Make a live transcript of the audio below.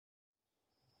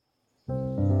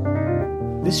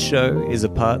This show is a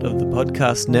part of the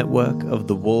podcast network of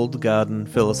the Walled Garden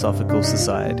Philosophical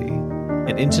Society,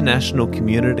 an international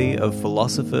community of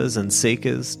philosophers and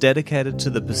seekers dedicated to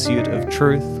the pursuit of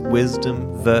truth,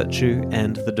 wisdom, virtue,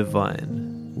 and the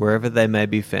divine, wherever they may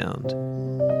be found.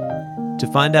 To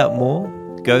find out more,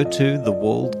 go to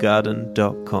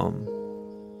thewalledgarden.com.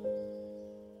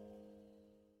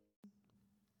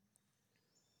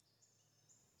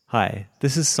 Hi,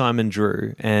 this is Simon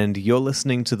Drew, and you're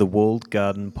listening to the Walled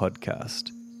Garden Podcast.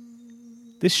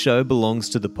 This show belongs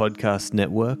to the podcast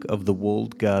network of the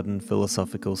Walled Garden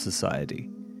Philosophical Society,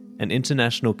 an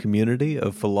international community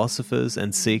of philosophers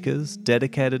and seekers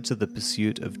dedicated to the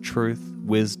pursuit of truth,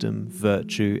 wisdom,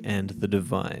 virtue, and the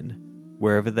divine,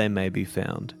 wherever they may be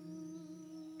found.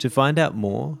 To find out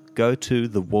more, go to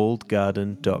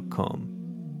thewalledgarden.com.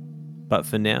 But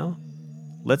for now,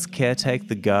 let's caretake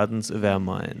the gardens of our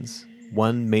minds,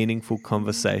 one meaningful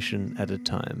conversation at a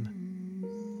time.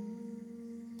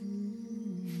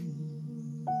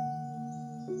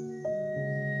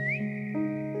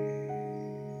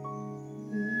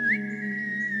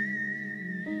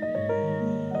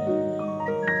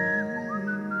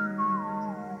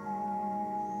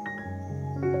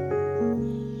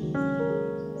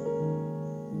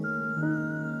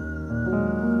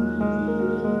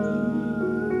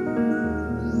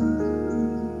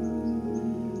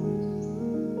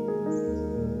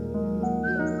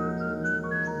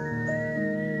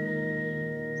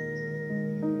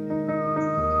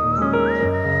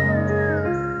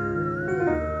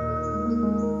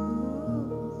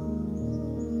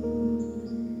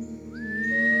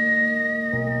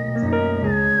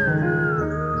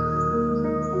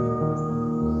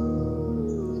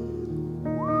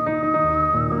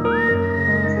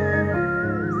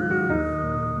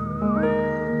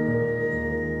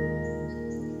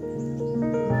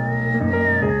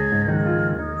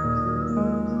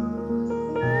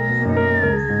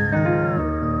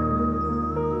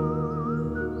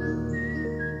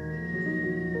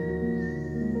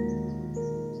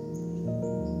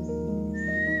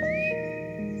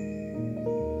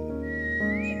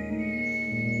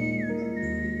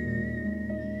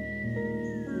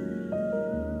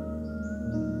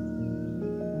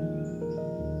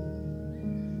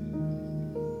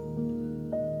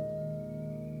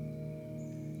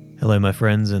 Hello, my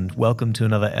friends, and welcome to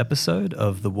another episode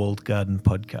of the Walled Garden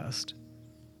Podcast.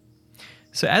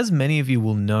 So as many of you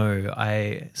will know,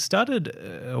 I started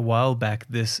a while back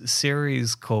this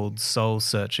series called Soul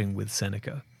Searching with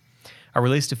Seneca. I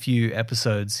released a few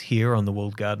episodes here on the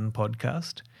Walled Garden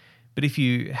Podcast, but if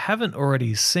you haven't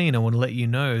already seen, I want to let you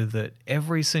know that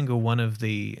every single one of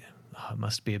the,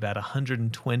 must be about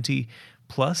 120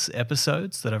 plus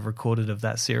episodes that I've recorded of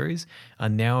that series are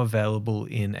now available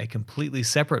in a completely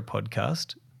separate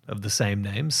podcast of the same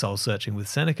name, Soul Searching with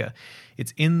Seneca.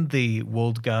 It's in the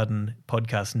Walled Garden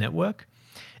Podcast Network,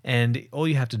 and all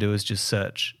you have to do is just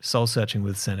search Soul Searching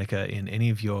with Seneca in any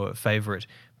of your favorite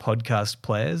podcast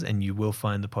players, and you will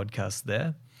find the podcast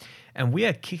there. And we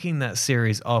are kicking that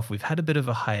series off. We've had a bit of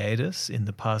a hiatus in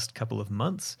the past couple of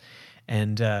months,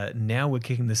 and now we're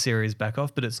kicking the series back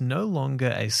off, but it's no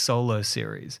longer a solo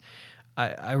series.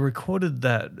 I recorded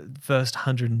that first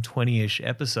 120-ish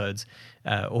episodes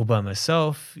all by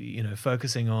myself,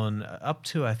 focusing on up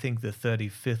to, I think, the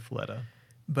 35th letter.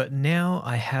 But now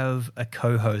I have a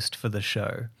co-host for the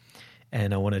show,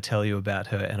 and I want to tell you about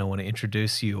her, and I want to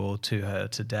introduce you all to her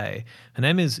today. Her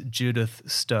name is Judith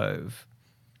Stove.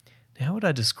 Now, how would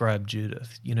I describe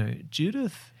Judith?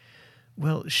 Judith,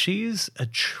 well, she's a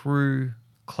true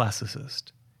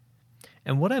classicist.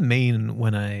 And what I mean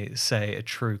when I say a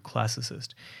true classicist,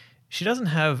 she doesn't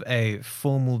have a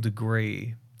formal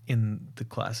degree in the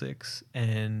classics,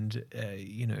 and,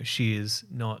 she is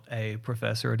not a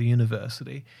professor at a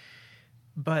university,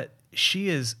 but she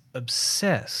is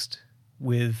obsessed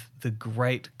with the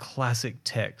great classic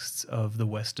texts of the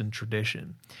Western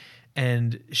tradition.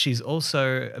 And she's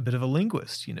also a bit of a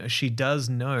linguist. She does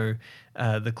know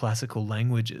the classical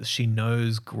languages. She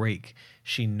knows Greek,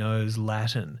 she knows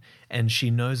Latin, and she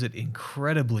knows it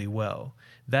incredibly well.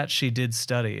 That she did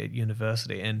study at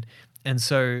university. And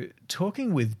so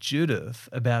talking with Judith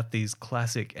about these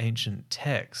classic ancient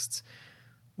texts,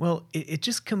 well, it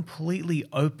just completely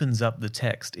opens up the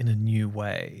text in a new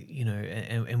way,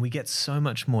 and we get so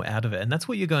much more out of it. And that's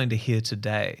what you're going to hear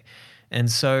today. And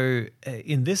so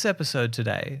in this episode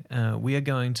today, we are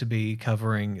going to be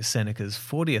covering Seneca's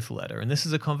 40th letter. And this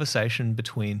is a conversation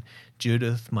between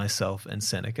Judith, myself, and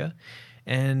Seneca.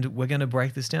 And we're going to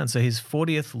break this down. So his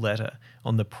 40th letter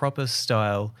on the proper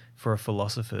style for a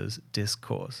philosopher's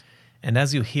discourse. And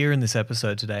as you'll hear in this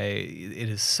episode today, it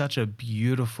is such a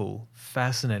beautiful,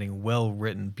 fascinating,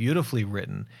 well-written, beautifully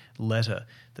written letter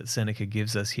that Seneca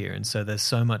gives us here. And so there's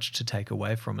so much to take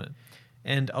away from it.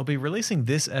 And I'll be releasing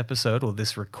this episode or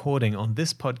this recording on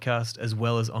this podcast as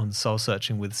well as on Soul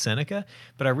Searching with Seneca.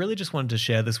 But I really just wanted to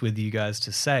share this with you guys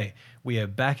to say we are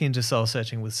back into Soul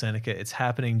Searching with Seneca. It's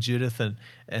happening. Judith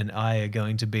and I are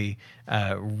going to be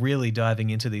really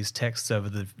diving into these texts over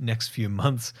the next few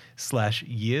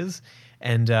months/years.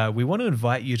 And we want to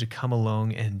invite you to come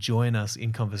along and join us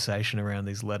in conversation around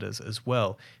these letters as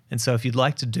well. And so if you'd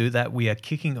like to do that, we are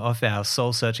kicking off our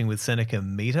Soul Searching with Seneca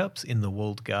meetups in the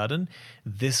Walled Garden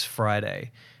this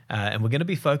Friday. And we're going to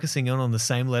be focusing on the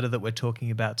same letter that we're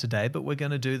talking about today, but we're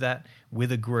going to do that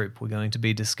with a group. We're going to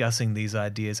be discussing these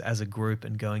ideas as a group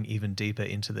and going even deeper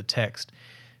into the text.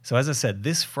 So as I said,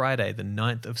 this Friday, the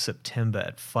 9th of September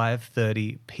at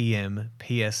 5:30 p.m.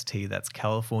 PST, that's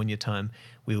California time,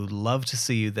 we would love to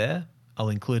see you there. I'll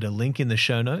include a link in the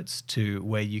show notes to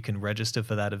where you can register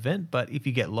for that event, but if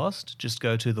you get lost, just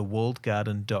go to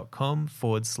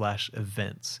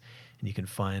thewalledgarden.com/events, and you can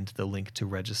find the link to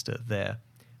register there.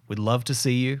 We'd love to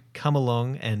see you. Come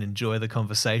along and enjoy the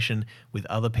conversation with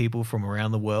other people from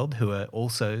around the world who are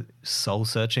also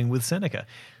soul-searching with Seneca.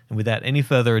 And without any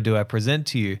further ado, I present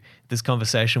to you this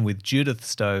conversation with Judith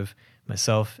Stove,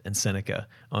 myself, and Seneca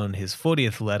on his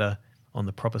 40th letter on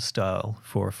the proper style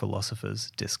for a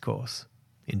philosopher's discourse.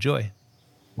 Enjoy.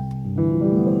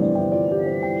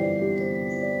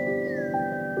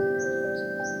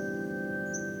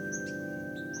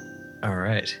 All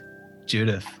right,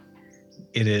 Judith,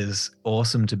 it is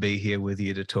awesome to be here with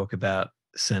you to talk about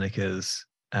Seneca's,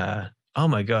 oh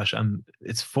my gosh,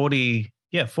 it's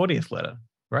 40th letter,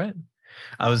 right?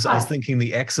 I was thinking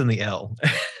the X and the L.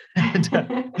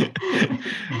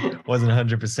 Wasn't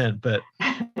 100%, but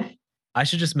I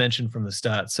should just mention from the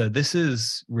start. So this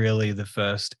is really the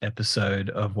first episode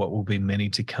of what will be many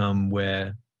to come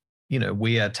where,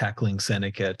 we are tackling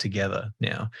Seneca together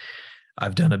now.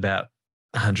 I've done about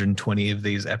 120 of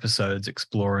these episodes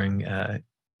exploring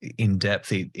in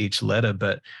depth each letter.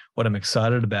 But what I'm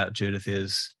excited about, Judith,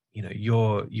 is,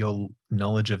 your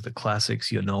knowledge of the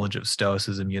classics, your knowledge of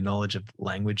Stoicism, your knowledge of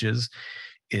languages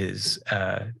is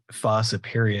far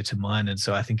superior to mine. And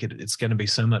so I think it's going to be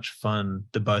so much fun,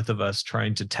 the both of us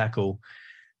trying to tackle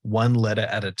one letter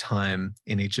at a time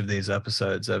in each of these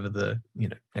episodes over the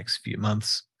next few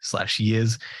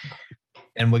months/years.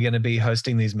 And we're going to be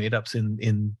hosting these meetups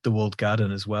in the Walled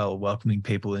Garden as well, welcoming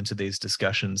people into these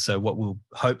discussions. So what we'll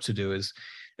hope to do is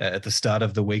at the start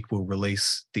of the week, we'll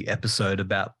release the episode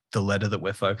about the letter that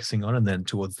we're focusing on. And then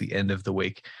towards the end of the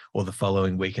week or the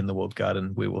following week in the Walled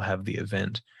Garden, we will have the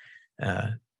event.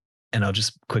 And I'll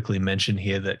just quickly mention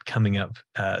here that coming up,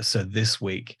 so this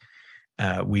week,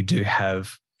 we do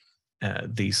have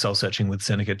the Soul Searching with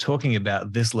Seneca talking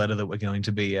about this letter that we're going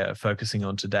to be focusing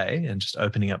on today and just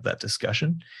opening up that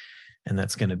discussion. And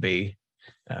that's going to be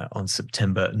on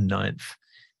September 9th.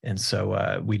 And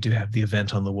so we do have the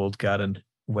event on the Walled Garden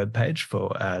webpage for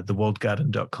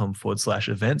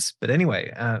thewalledgarden.com/events. But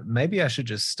anyway, maybe I should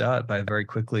just start by very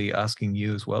quickly asking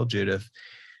you as well, Judith.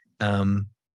 I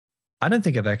don't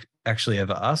think I've actually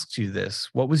ever asked you this.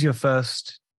 What was your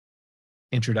first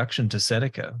introduction to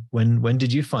Seneca? When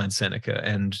did you find Seneca,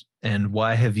 and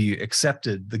why have you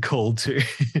accepted the call to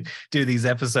do these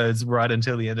episodes right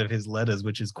until the end of his letters,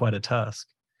 which is quite a task?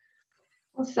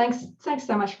 Well, thanks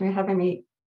so much for having me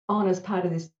on as part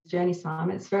of this journey,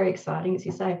 Simon. It's very exciting, as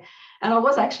you say. And I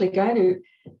was actually going to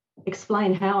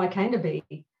explain how I came to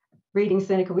be reading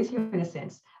Seneca with you in a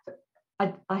sense.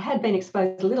 I had been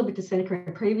exposed a little bit to Seneca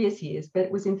in previous years, but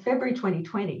it was in February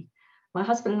 2020. My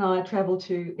husband and I travelled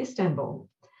to Istanbul,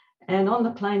 and on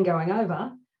the plane going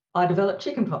over, I developed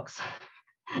chickenpox.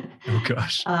 Oh,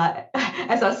 gosh.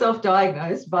 As I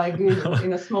self-diagnosed by Google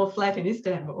in a small flat in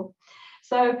Istanbul.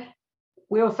 So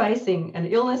we were facing an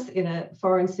illness in a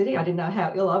foreign city. I didn't know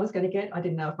how ill I was going to get. I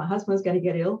didn't know if my husband was going to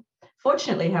get ill.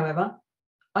 Fortunately, however,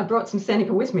 I brought some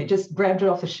Seneca with me, just grabbed it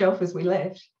off the shelf as we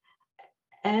left.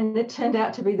 And it turned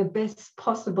out to be the best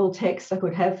possible text I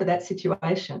could have for that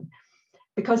situation,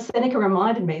 because Seneca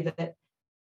reminded me that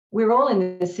we're all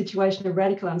in this situation of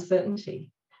radical uncertainty.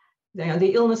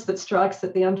 The illness that strikes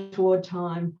at the untoward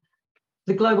time,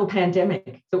 the global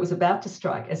pandemic that was about to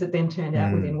strike, as it then turned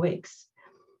out within weeks.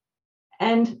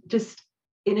 And just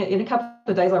in a couple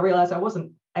of days, I realised I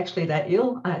wasn't actually that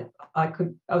ill. I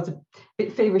was a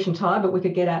bit feverish and tired, but we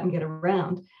could get out and get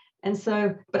around. And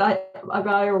so, but I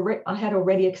had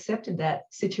already accepted that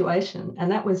situation,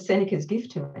 and that was Seneca's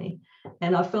gift to me.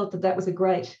 And I felt that was a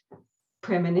great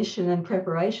premonition and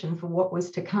preparation for what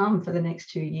was to come for the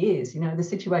next 2 years. You know, the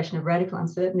situation of radical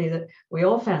uncertainty that we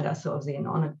all found ourselves in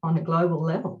on a global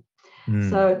level.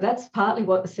 So that's partly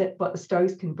what the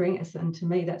Stoics can bring us, and to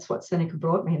me, that's what Seneca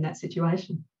brought me in that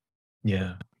situation.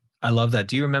 Yeah, I love that.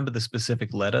 Do you remember the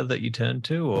specific letter that you turned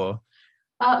to, or?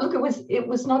 Look, it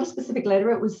was not a specific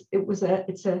letter.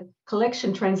 It's a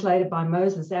collection translated by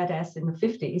Moses Adas in the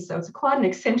 50s. So it's quite an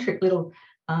eccentric little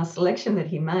selection that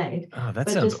he made. Oh, that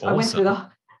sounds awesome. I went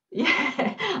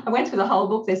through the whole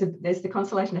book. There's the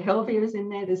Consolation of Helvias in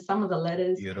there. There's some of the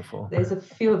letters. Beautiful. There's a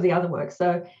few of the other works.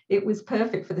 So it was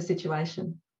perfect for the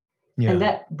situation. Yeah. And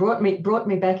that brought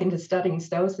me back into studying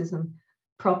Stoicism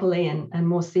properly and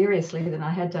more seriously than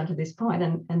I had done to this point.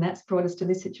 And that's brought us to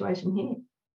this situation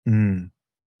here.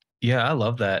 Yeah, I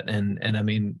love that. And I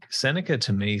mean, Seneca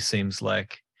to me seems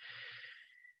like,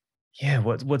 yeah,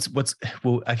 well,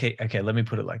 okay, let me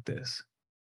put it like this.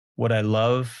 What I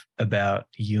love about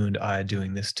you and I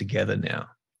doing this together now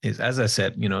is, as I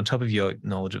said, you know, on top of your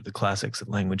knowledge of the classics and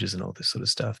languages and all this sort of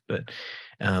stuff, but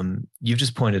you've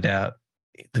just pointed out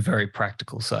the very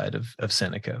practical side of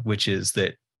Seneca, which is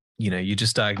that, you know, you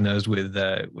just diagnosed with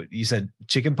you said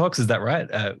chickenpox, is that right?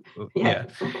 Yeah.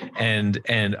 And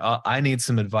I need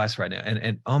some advice right now.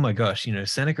 And oh my gosh, you know,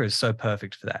 Seneca is so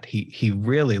perfect for that. He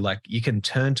really, like, you can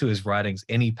turn to his writings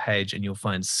any page and you'll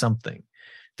find something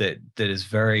that is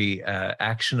very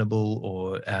actionable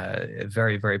or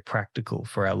very, very practical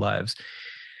for our lives.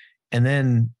 And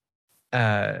then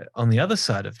on the other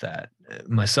side of that,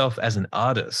 myself as an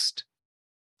artist,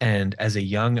 and as a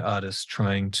young artist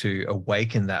trying to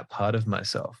awaken that part of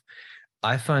myself,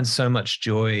 I find so much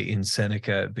joy in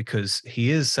Seneca because he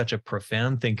is such a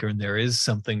profound thinker, and there is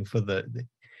something for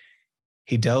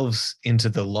he delves into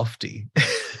the lofty,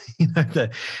 you know,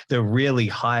 the really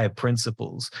high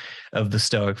principles of the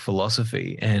Stoic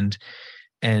philosophy. And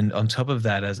on top of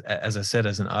that, as I said,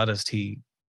 as an artist, he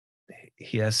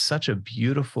has such a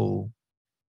beautiful.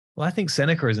 Well, I think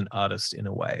Seneca is an artist in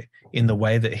a way, in the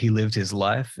way that he lived his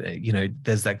life. You know,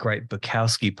 there's that great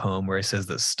Bukowski poem where he says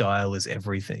that style is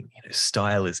everything. You know,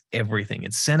 style is everything.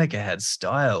 And Seneca had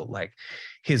style. Like,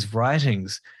 his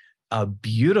writings are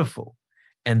beautiful.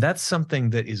 And that's something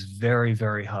that is very,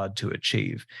 very hard to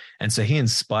achieve. And so he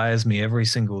inspires me every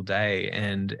single day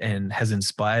and has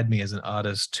inspired me as an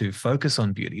artist to focus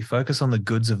on beauty, focus on the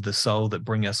goods of the soul that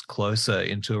bring us closer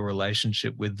into a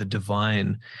relationship with the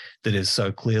divine that is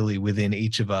so clearly within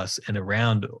each of us and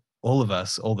around all of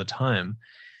us all the time.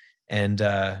 And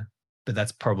but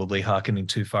that's probably hearkening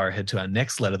too far ahead to our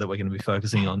next letter that we're going to be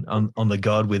focusing on the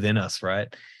God within us,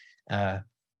 right?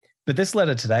 But this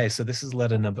letter today, so this is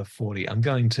letter number 40. I'm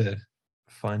going to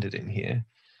find it in here.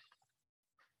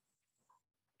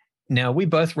 Now, we're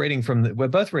both reading from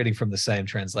the same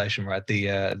translation, right?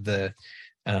 The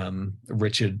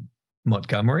Richard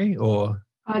Montgomery, or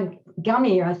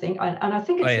Gummy, I think. And I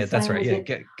think it's the same. That's right.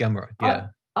 Yeah, Gummy. Yeah.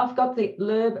 I've got the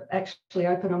Lerb actually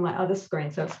open on my other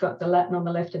screen, so it's got the Latin on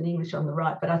the left and the English on the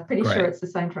right, but I'm pretty sure it's the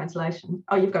same translation.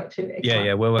 Oh, you've got two. Excellent.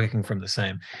 Yeah, we're working from the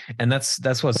same. And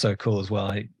that's what's so cool as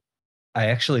well. I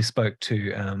actually spoke to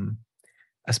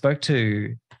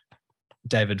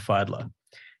David Feidler,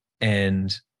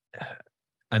 and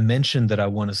I mentioned that I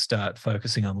want to start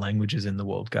focusing on languages in the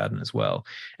Walled Garden as well.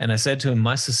 And I said to him,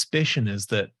 my suspicion is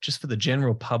that just for the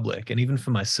general public and even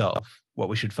for myself, what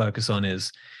we should focus on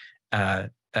is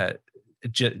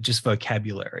just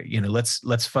vocabulary. You know,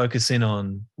 let's focus in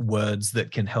on words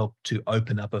that can help to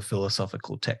open up a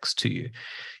philosophical text to you.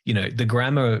 You know, the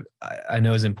grammar I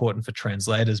know is important for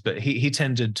translators, but he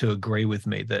tended to agree with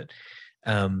me that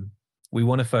we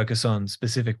want to focus on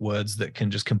specific words that can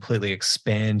just completely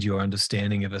expand your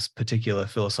understanding of a particular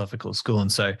philosophical school.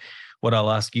 And so what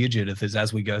I'll ask you, Judith, is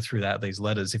as we go through these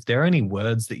letters, if there are any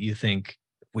words that you think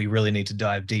we really need to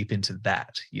dive deep into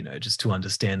that, you know, just to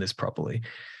understand this properly,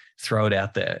 throw it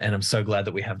out there. And I'm so glad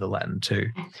that we have the Latin too.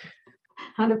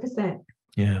 100%.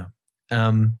 Yeah.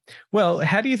 Well,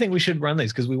 how do you think we should run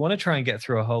these? Because we want to try and get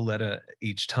through a whole letter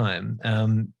each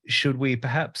time. Should we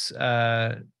perhaps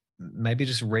maybe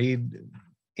just read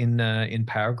in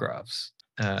paragraphs?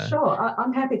 Sure.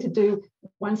 I'm happy to do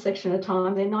one section at a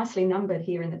time. They're nicely numbered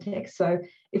here in the text. So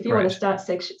if you want to start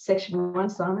section one,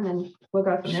 Simon, and we'll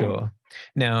go from there. Sure.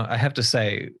 Now, I have to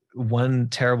say, one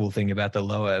terrible thing about the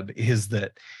Loeb is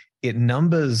that it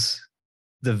numbers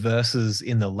the verses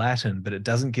in the Latin, but it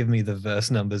doesn't give me the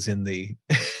verse numbers in the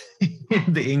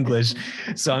in the English.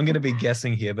 So I'm going to be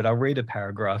guessing here, but I'll read a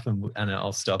paragraph and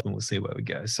I'll stop and we'll see where we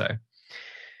go. So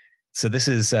this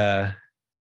is oh,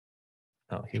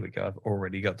 here we go. I've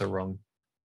already got the wrong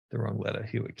letter.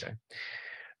 Here we go.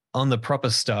 On the proper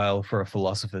style for a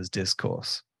philosopher's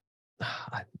discourse.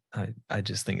 I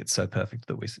just think it's so perfect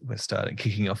that we're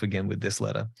kicking off again with this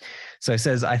letter. So it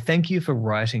says, I thank you for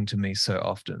writing to me so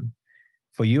often,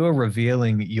 for you are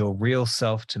revealing your real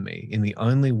self to me in the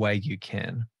only way you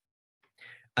can.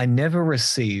 I never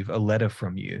receive a letter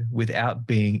from you without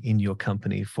being in your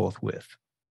company forthwith.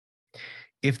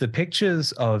 If the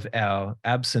pictures of our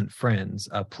absent friends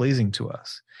are pleasing to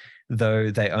us,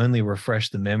 though they only refresh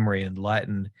the memory and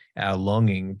lighten our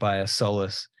longing by a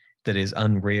solace that is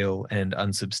unreal and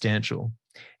unsubstantial,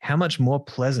 how much more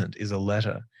pleasant is a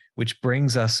letter which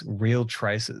brings us real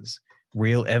traces,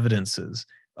 real evidences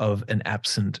of an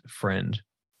absent friend.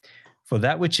 For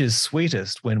that which is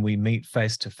sweetest when we meet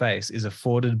face to face is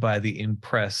afforded by the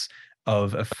impress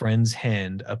of a friend's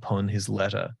hand upon his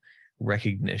letter,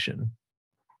 recognition.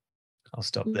 I'll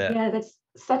stop there. Yeah, that's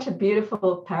such a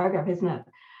beautiful paragraph, isn't it?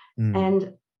 Mm.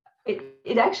 And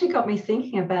it actually got me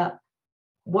thinking about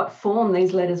what form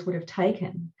these letters would have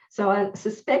taken. So I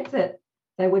suspect that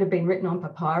they would have been written on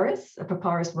papyrus, a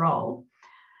papyrus roll.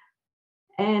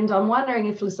 And I'm wondering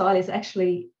if Lucilius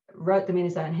actually wrote them in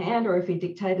his own hand or if he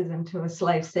dictated them to a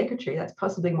slave secretary. That's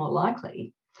possibly more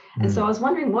likely. And so I was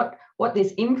wondering what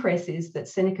this impress is that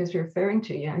Seneca's referring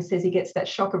to. You know, he says he gets that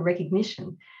shock of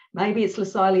recognition. Maybe it's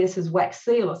Lucilius's wax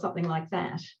seal or something like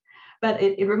that. But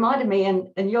it reminded me,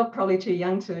 and you're probably too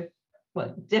young to,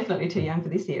 well, definitely too young for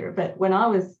this era, but when I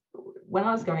was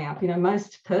growing up, you know,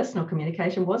 most personal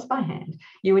communication was by hand.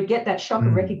 You would get that shock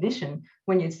of recognition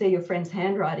when you'd see your friend's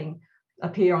handwriting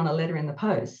appear on a letter in the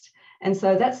post. And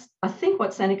so that's, I think,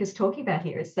 what Seneca's talking about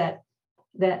here is that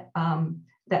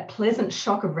pleasant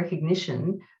shock of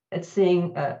recognition at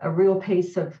seeing a real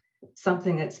piece of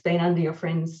something that's been under your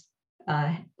friend's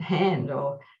hand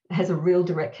or has a real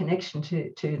direct connection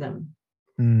to them.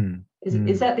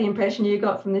 Is that the impression you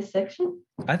got from this section?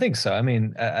 I think so. I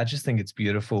mean, I just think it's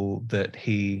beautiful that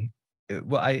I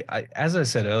as I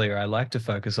said earlier, I like to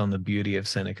focus on the beauty of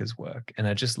Seneca's work, and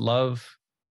I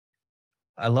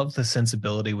love the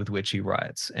sensibility with which he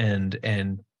writes, and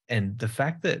the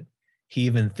fact that he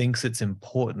even thinks it's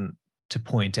important to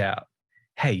point out,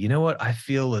 hey, you know what? I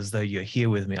feel as though you're here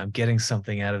with me. I'm getting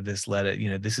something out of this letter. You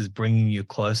know, this is bringing you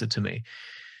closer to me.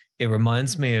 It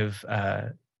reminds me of,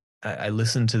 I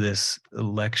listened to this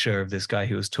lecture of this guy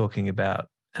who was talking about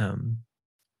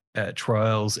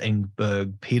Troils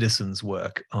Engberg Peterson's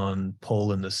work on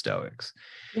Paul and the Stoics.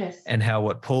 Yes. And how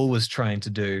what Paul was trying to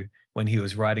do when he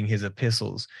was writing his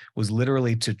epistles was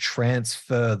literally to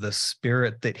transfer the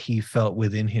spirit that he felt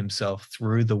within himself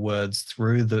through the words,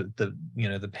 through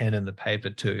the pen and the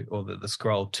paper or the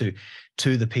scroll to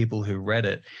the people who read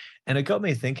it. And it got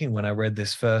me thinking when I read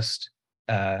this first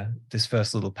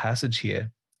little passage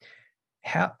here,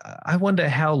 I wonder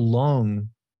how long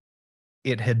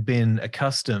it had been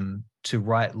accustomed to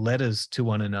write letters to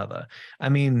one another. I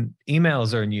mean,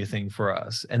 emails are a new thing for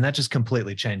us, and that just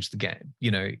completely changed the game,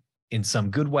 you know, in some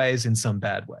good ways, in some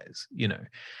bad ways, you know.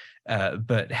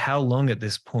 But how long at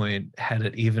this point had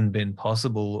it even been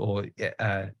possible, or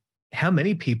how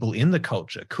many people in the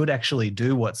culture could actually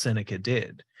do what Seneca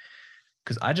did?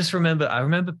 Because I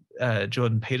remember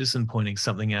Jordan Peterson pointing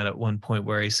something out at one point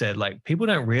where he said, like, people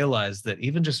don't realize that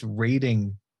even just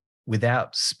reading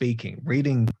without speaking,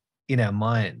 reading in our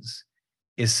minds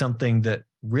is something that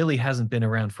really hasn't been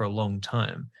around for a long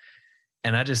time.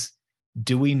 And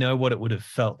do we know what it would have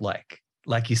felt like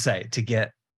you say, to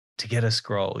get a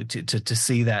scroll, to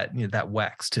see that, you know, that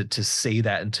wax, to see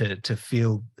that, and to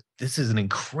feel this is an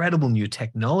incredible new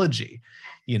technology.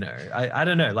 You know, I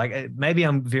don't know, like maybe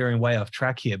I'm veering way off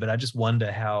track here, but I just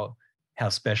wonder how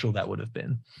special that would have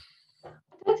been. I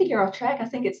don't think you're off track. I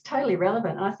think it's totally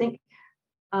relevant. And I think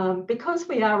because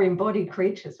we are embodied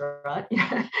creatures, right?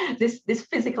 this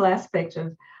physical aspect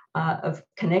of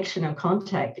connection and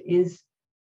contact is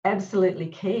absolutely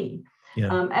key.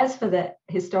 Yeah. As for the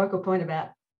historical point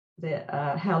about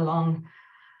how long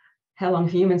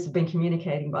humans have been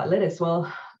communicating by letters,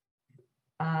 well,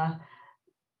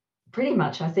 pretty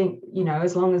much, I think, you know,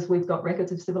 as long as we've got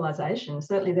records of civilization.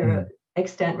 Certainly there are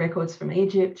extant records from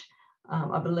Egypt,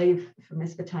 I believe from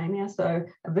Mesopotamia, so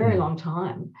a very long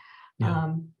time.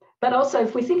 Yeah. But also,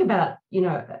 if we think about, you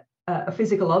know, a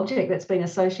physical object that's been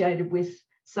associated with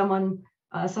someone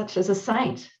such as a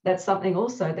saint, that's something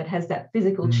also that has that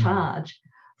physical charge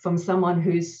from someone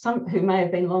who may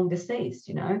have been long deceased.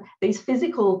 You know, these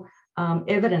physical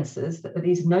evidences,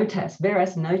 these notas,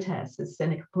 veras notas, as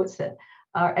Seneca puts it,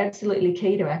 are absolutely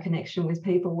key to our connection with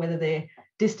people, whether they're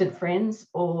distant friends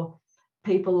or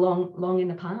people long in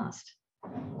the past.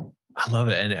 I love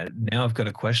it. And now I've got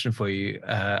a question for you.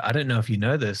 I don't know if you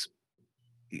know this.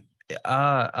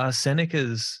 Are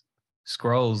Seneca's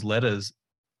scrolls, letters,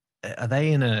 are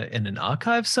they in an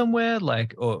archive somewhere,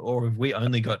 like, or have we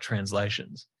only got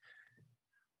translations?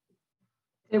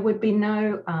 There would be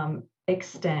no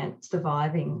extant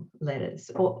surviving letters.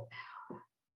 Or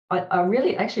I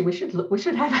really, actually, we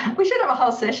should have a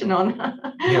whole session on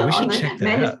Yeah, we on should the check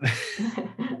that out.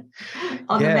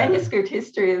 on the Yeah. manuscript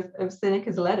history of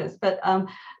Seneca's letters. But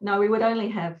no, we would only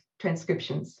have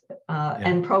transcriptions,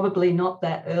 and probably not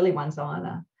that early ones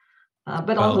either.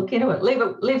 But I'll look into it.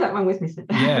 Leave that one with me.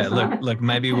 Yeah, look,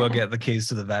 maybe we'll get the keys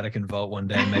to the Vatican vault one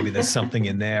day, and maybe there's something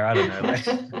in there. I don't know.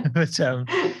 But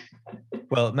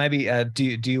well, maybe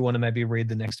do you want to maybe read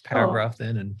the next paragraph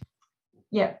then? And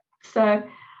yeah. So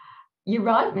you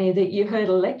write me that you heard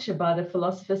a lecture by the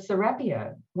philosopher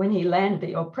Serapio when he landed at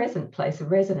your present place of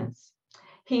residence.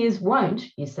 He is wont,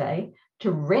 you say,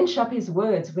 to wrench up his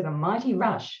words with a mighty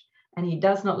rush, and he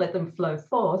does not let them flow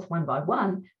forth one by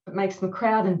one, but makes them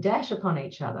crowd and dash upon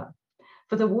each other.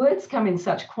 For the words come in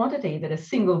such quantity that a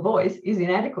single voice is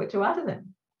inadequate to utter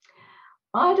them.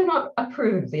 I do not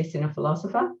approve of this in a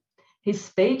philosopher. His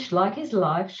speech, like his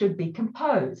life, should be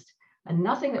composed, and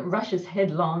nothing that rushes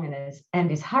headlong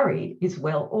and is hurried is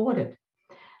well ordered.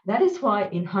 That is why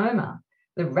in Homer,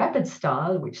 the rapid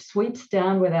style, which sweeps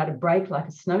down without a break like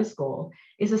a snow squall,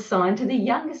 is assigned to the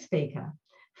younger speaker.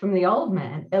 From the old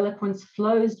man, eloquence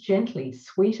flows gently,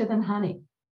 sweeter than honey.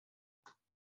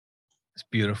 It's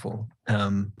beautiful.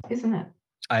 Isn't it?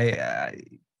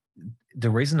 The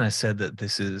reason I said that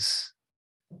this is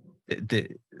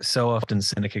so often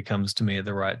Seneca comes to me at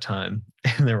the right time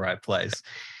in the right place.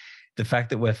 The fact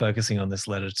that we're focusing on this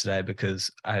letter today, because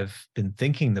I've been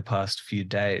thinking the past few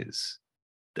days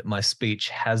that my speech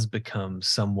has become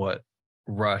somewhat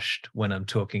rushed when I'm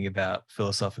talking about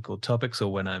philosophical topics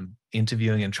or when I'm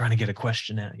interviewing and trying to get a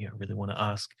question out I really want to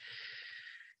ask.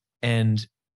 And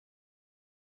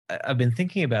I've been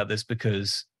thinking about this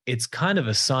because it's kind of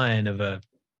a sign of a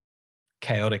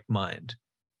chaotic mind.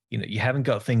 You haven't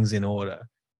got things in order.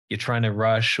 You're trying to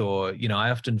rush, or, I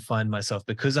often find myself,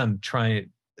 because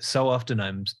so often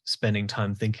I'm spending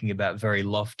time thinking about very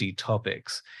lofty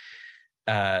topics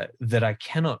that I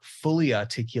cannot fully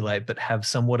articulate, but have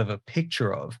somewhat of a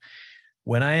picture of.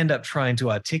 When I end up trying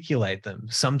to articulate them,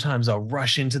 sometimes I'll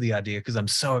rush into the idea because I'm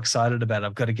so excited about it.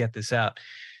 I've got to get this out.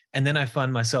 And then I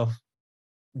find myself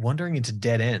wandering into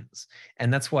dead ends.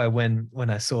 And that's why when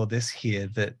I saw this here,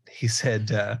 that he said,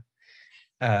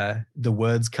 the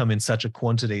words come in such a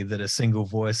quantity that a single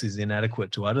voice is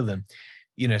inadequate to utter them.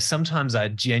 Sometimes I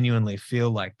genuinely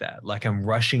feel like that, like I'm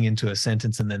rushing into a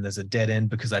sentence and then there's a dead end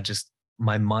because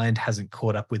my mind hasn't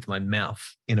caught up with my mouth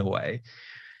in a way.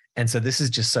 And so this is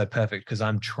just so perfect because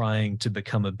I'm trying to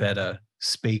become a better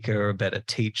speaker, a better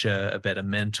teacher, a better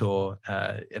mentor,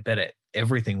 a better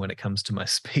everything when it comes to my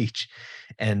speech.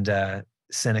 And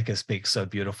Seneca speaks so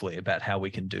beautifully about how we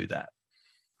can do that.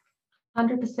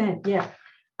 100%, yeah.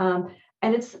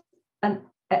 And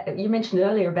you mentioned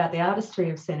earlier about the artistry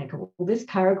of Seneca. Well, this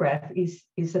paragraph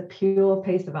is a pure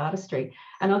piece of artistry.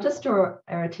 And I'll just draw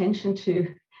our attention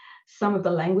to some of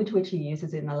the language which he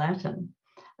uses in the Latin.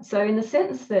 So in the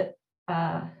sentence that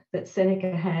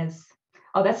Seneca has,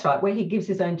 that's right, where he gives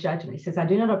his own judgment. He says, I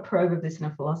do not approve of this in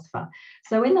a philosopher.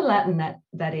 So in the Latin,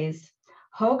 that is,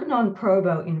 hoc non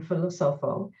probo in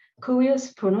philosopho,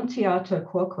 cuius pronunciator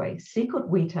quoque sicut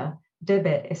vita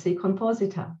debet esse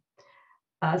composita.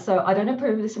 So I don't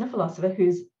approve of this in a philosopher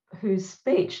whose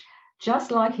speech,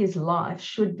 just like his life,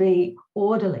 should be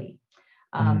orderly.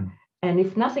 And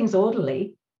if nothing's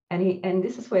orderly, and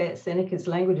this is where Seneca's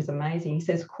language is amazing. He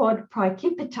says, quod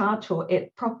praecipitator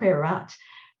et properat.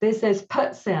 There's those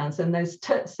put sounds and those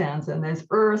tut sounds and those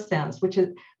sounds,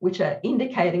 which are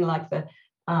indicating like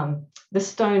the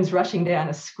stones rushing down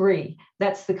a scree.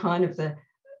 That's the kind of the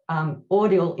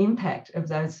audial impact of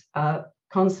those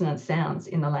consonant sounds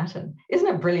in the Latin. Isn't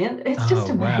it brilliant? It's just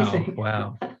amazing.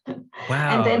 Wow.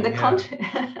 And then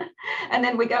and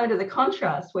then we go into the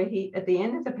contrast where he, at the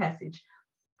end of the passage,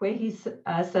 where he's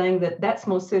saying that's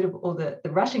more suitable, or the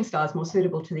rushing style is more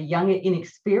suitable to the younger,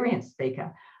 inexperienced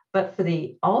speaker. But for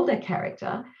the older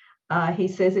character, he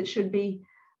says it should be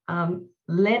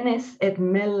lenes et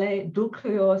mele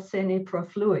dulcior sene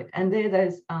profluit. And they're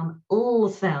those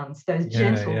sounds, those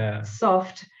gentle,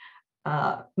 soft,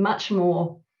 much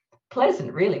more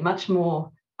pleasant, really, much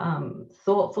more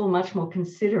thoughtful, much more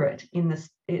considerate in this.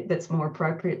 That's more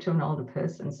appropriate to an older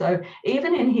person. So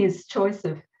even in his choice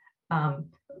of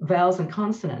vowels and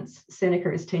consonants,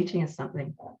 Seneca is teaching us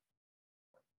something.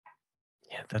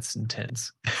 Yeah, that's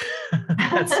intense.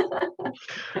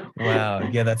 Wow.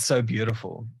 Yeah, that's so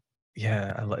beautiful.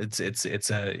 Yeah,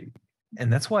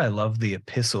 and that's why I love the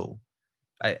epistle.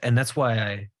 And that's why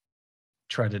I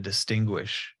try to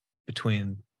distinguish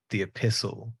between the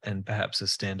epistle and perhaps a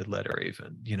standard letter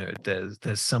even. You know,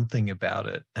 there's something about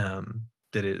it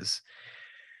that is,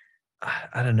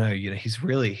 I don't know, you know,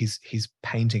 he's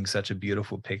painting such a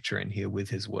beautiful picture in here with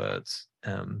his words.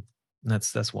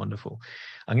 That's wonderful.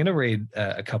 I'm going to read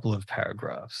a couple of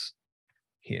paragraphs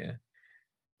here.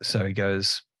 So he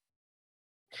goes,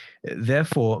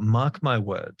 "Therefore, mark my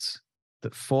words,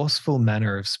 that forceful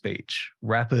manner of speech,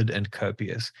 rapid and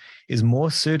copious, is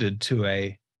more suited to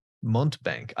a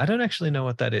mountebank." I don't actually know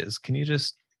what that is. Can you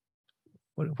just,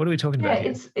 what are we talking about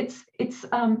here? It's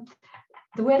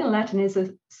the word in Latin is a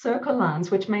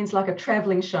circulans, which means like a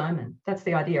traveling showman. That's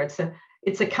the idea.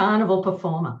 It's a carnival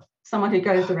performer, someone who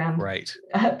goes around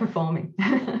performing.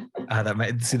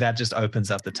 That just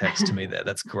opens up the text to me there.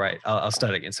 That's great. I'll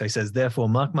start again. So he says, "Therefore,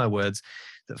 mark my words,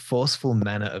 that forceful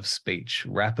manner of speech,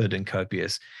 rapid and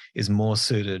copious, is more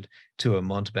suited to a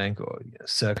mountebank or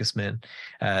circus man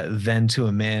than to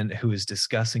a man who is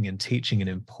discussing and teaching an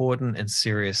important and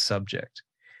serious subject.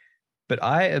 But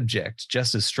I object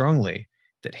just as strongly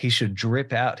that he should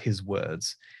drip out his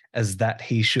words as that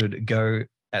he should go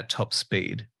at top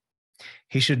speed.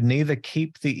 He should neither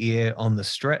keep the ear on the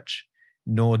stretch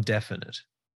nor deafen it.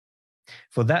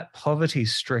 For that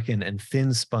poverty-stricken and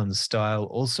thin-spun style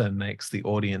also makes the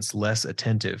audience less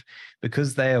attentive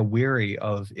because they are weary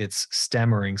of its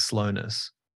stammering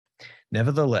slowness.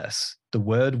 Nevertheless, the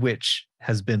word which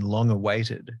has been long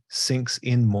awaited sinks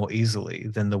in more easily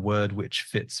than the word which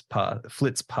flits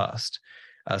past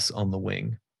us on the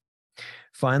wing.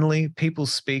 Finally, people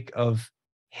speak of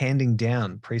handing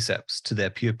down precepts to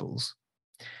their pupils,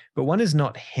 but one is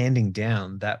not handing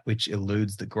down that which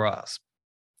eludes the grasp.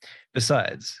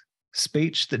 Besides,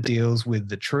 speech that deals with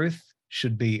the truth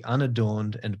should be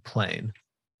unadorned and plain.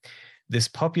 This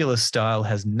popular style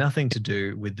has nothing to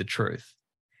do with the truth.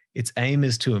 Its aim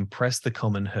is to impress the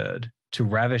common herd, to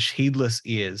ravish heedless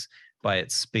ears by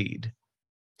its speed.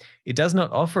 It does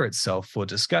not offer itself for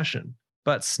discussion,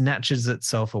 but snatches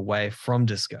itself away from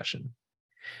discussion.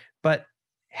 But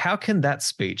how can that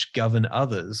speech govern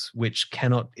others which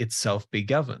cannot itself be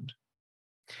governed?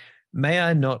 May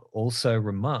I not also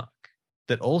remark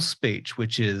that all speech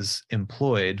which is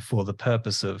employed for the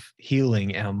purpose of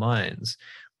healing our minds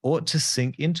ought to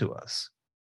sink into us?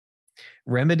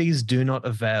 Remedies do not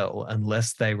avail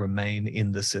unless they remain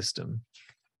in the system."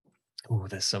 Oh,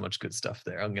 there's so much good stuff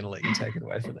there. I'm going to let you take it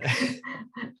away from there.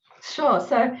 Sure.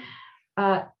 So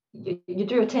you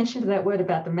drew attention to that word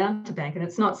about the mountebank, and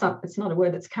it's not a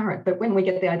word that's current. But when we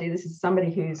get the idea, this is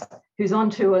somebody who's on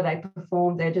tour, they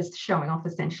perform, they're just showing off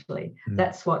essentially.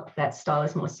 That's what that style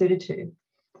is more suited to.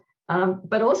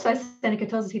 But also Seneca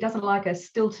tells us he doesn't like a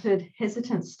stilted,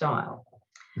 hesitant style,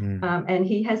 and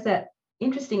he has that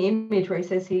interesting image where he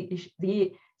says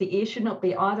the ear should not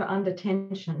be either under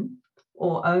tension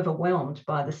or overwhelmed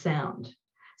by the sound.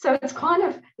 So it's kind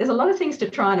of, there's a lot of things to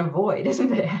try and avoid, isn't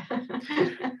there?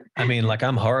 I mean, like,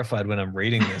 I'm horrified when I'm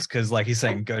reading this because, like, he's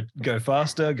saying go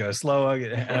faster, go slower,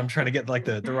 and I'm trying to get like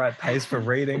the right pace for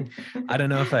reading. I don't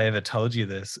know if I ever told you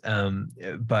this,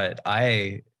 but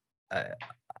I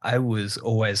was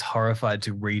always horrified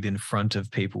to read in front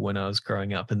of people when I was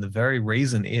growing up, and the very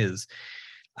reason is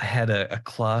I had a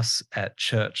class at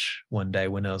church one day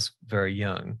when I was very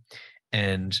young,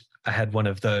 and I had one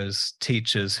of those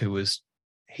teachers who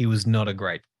he was not a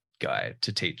great guy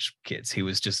to teach kids. He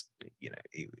was just,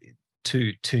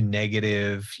 too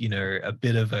negative, a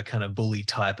bit of a kind of bully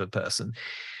type of person.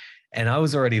 And I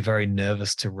was already very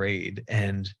nervous to read,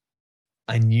 and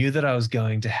I knew that I was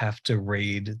going to have to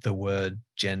read the word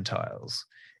Gentiles.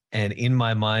 And in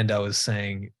my mind, I was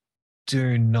saying,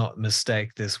 do not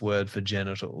mistake this word for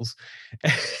genitals.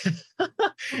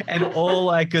 And all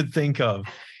I could think of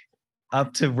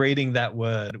up to reading that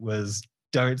word was,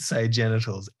 don't say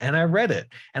genitals. And I read it,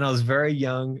 and I was very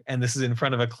young, and this is in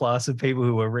front of a class of people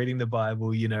who were reading the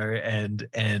Bible, and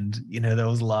there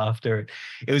was laughter.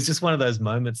 It was just one of those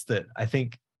moments that I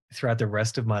think throughout the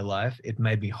rest of my life, it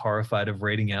made me horrified of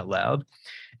reading out loud.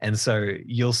 And so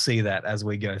you'll see that as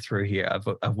we go through here.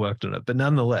 I've worked on it, but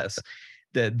nonetheless,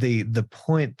 the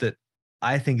point that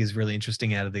I think is really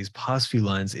interesting out of these past few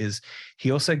lines is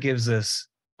he also gives us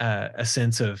a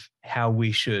sense of how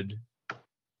we should,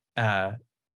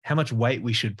 how much weight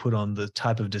we should put on the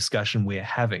type of discussion we're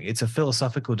having. It's a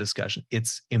philosophical discussion.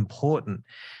 It's important,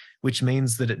 which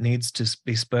means that it needs to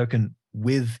be spoken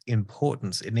with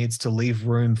importance. It needs to leave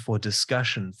room for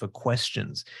discussion, for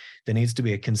questions. There needs to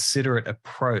be a considerate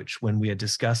approach when we are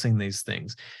discussing these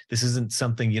things. This isn't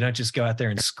something, you don't just go out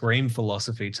there and scream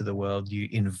philosophy to the world. You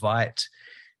invite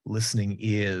listening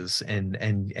ears,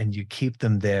 and you keep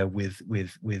them there with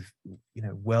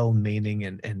well-meaning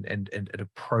and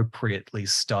appropriately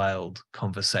styled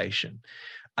conversation.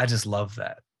 I just love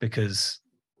that, because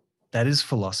that is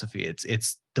philosophy.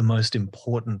 It's the most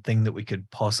important thing that we could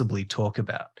possibly talk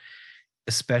about,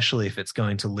 especially if it's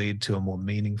going to lead to a more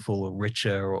meaningful or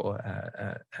richer or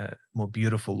a more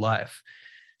beautiful life.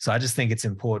 So I just think it's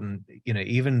important,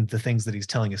 even the things that he's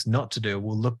telling us not to do,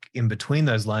 we'll look in between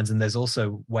those lines. And there's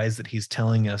also ways that he's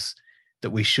telling us that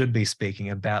we should be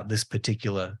speaking about this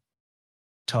particular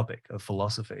topic of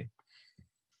philosophy.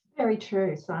 Very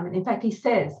true, Simon. In fact, he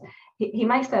says, he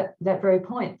makes that very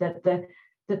point, that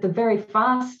the very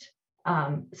fast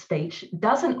speech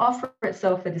doesn't offer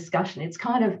itself for discussion. It's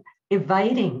kind of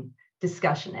evading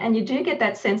discussion. And you do get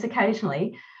that sense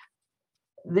occasionally.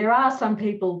 There are some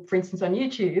people, for instance, on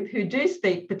YouTube, who do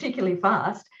speak particularly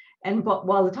fast, and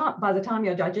by the time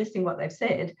you're digesting what they've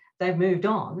said, they've moved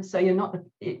on. So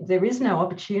there is no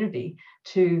opportunity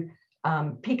to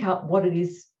pick up what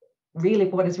is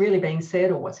really being said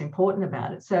or what's important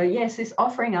about it. So yes, this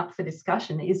offering up for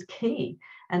discussion is key,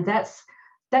 and that's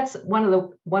one of the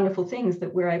wonderful things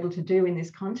that we're able to do in this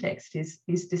context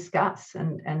is discuss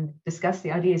and discuss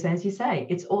the ideas. And as you say,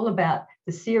 it's all about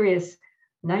the serious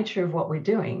nature of what we're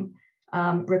doing.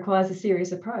 Requires a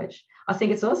serious approach. I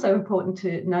think it's also important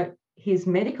to note his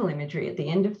medical imagery at the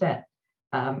end of that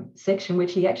section,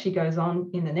 which he actually goes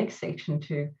on in the next section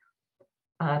to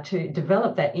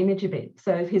develop that image a bit.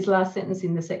 So his last sentence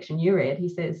in the section you read, he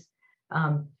says,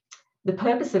 the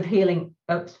purpose of healing,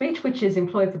 speech which is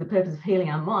employed for the purpose of healing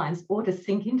our minds ought to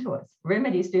sink into us.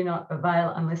 Remedies do not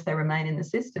avail unless they remain in the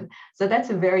system. So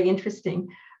that's a very interesting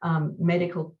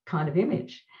medical kind of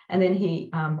image. And then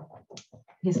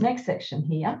his next section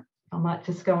here, I might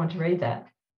just go on to read that.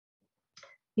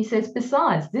 He says,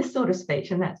 besides, this sort of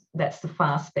speech, and that's the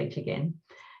fast speech again,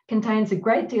 contains a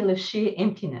great deal of sheer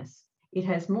emptiness. It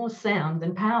has more sound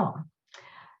than power.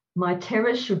 My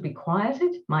terrors should be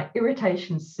quieted, my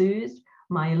irritations soothed,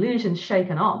 my illusions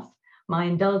shaken off, my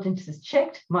indulgences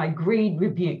checked, my greed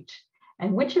rebuked.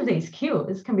 And which of these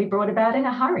cures can be brought about in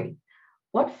a hurry?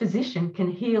 What physician can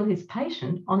heal his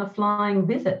patient on a flying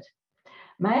visit?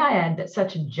 May I add that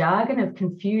such a jargon of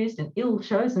confused and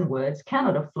ill-chosen words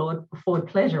cannot afford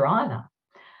pleasure either.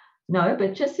 No,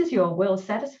 but just as you are well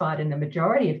satisfied in the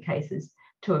majority of cases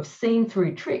to have seen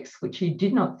through tricks which you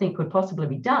did not think could possibly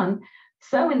be done,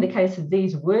 so in the case of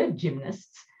these word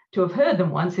gymnasts, to have heard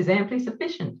them once is amply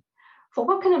sufficient. For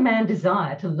what can a man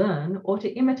desire to learn or to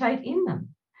imitate in them?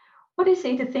 What is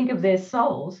he to think of their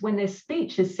souls when their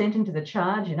speech is sent into the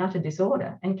charge in utter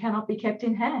disorder and cannot be kept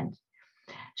in hand?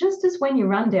 Just as when you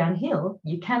run downhill,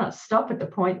 you cannot stop at the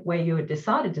point where you had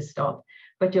decided to stop,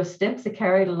 but your steps are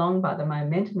carried along by the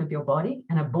momentum of your body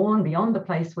and are borne beyond the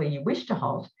place where you wish to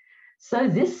halt, so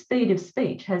this speed of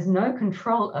speech has no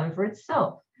control over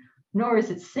itself, nor is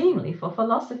it seemly for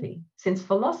philosophy, since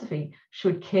philosophy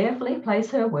should carefully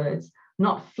place her words,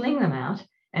 not fling them out,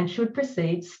 and should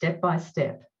proceed step by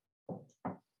step.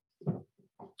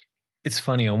 It's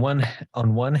funny, on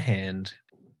one hand,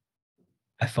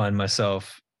 I find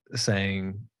myself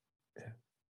saying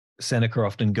Seneca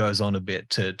often goes on a bit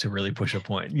to really push a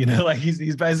point. Like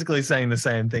he's basically saying the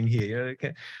same thing here.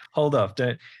 Okay, hold off,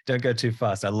 don't go too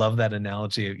fast. I love that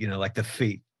analogy of, like the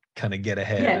feet kind of get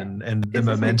ahead and the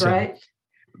momentum.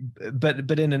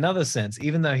 But in another sense,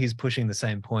 even though he's pushing the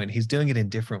same point, he's doing it in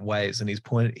different ways, and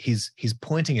he's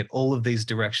pointing at all of these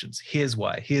directions. Here's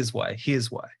why.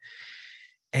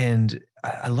 And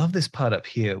I love this part up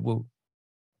here. Well,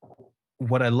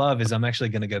 what I love is I'm actually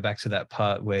going to go back to that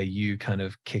part where you kind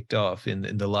of kicked off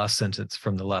in the last sentence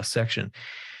from the last section.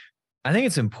 I think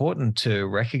it's important to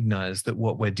recognize that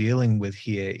what we're dealing with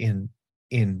here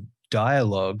in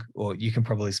dialogue, or you can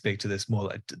probably speak to this more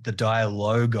like the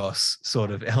dialogos sort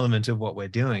of element of what we're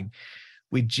doing,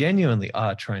 we genuinely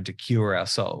are trying to cure our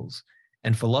souls.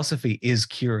 And philosophy is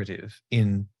curative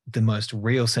in the most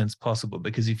real sense possible,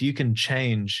 because if you can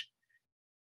change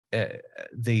the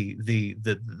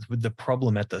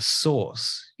problem at the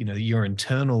source, your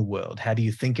internal world, how do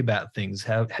you think about things?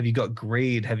 Have you got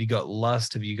greed? Have you got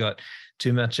lust? Have you got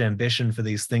too much ambition for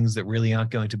these things that really aren't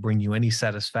going to bring you any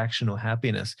satisfaction or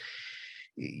happiness?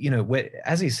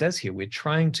 As he says here, we're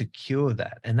trying to cure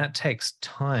that, and that takes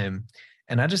time.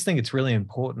 And I just think it's really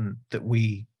important that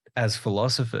we, as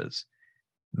philosophers,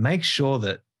 make sure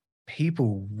that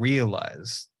people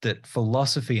realize that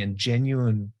philosophy and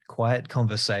genuine, quiet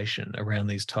conversation around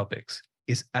these topics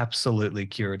is absolutely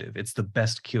curative. It's the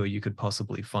best cure you could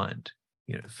possibly find,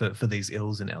 for these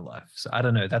ills in our life. So I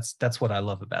don't know. That's what I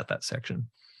love about that section.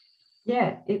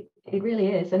 Yeah, it really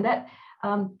is, and that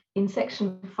in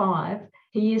section 5,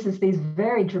 he uses these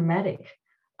very dramatic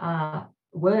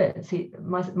words.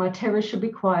 My terror should be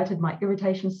quieted, my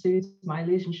irritation soothed, my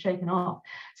illusion shaken off.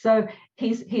 So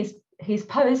he's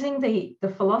posing the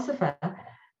philosopher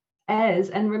as,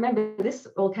 and remember, this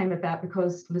all came about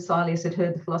because Lucilius had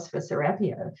heard the philosopher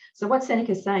Serapio. So what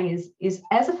Seneca is saying is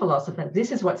as a philosopher, this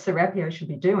is what Serapio should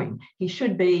be doing. He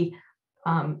should be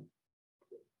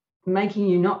making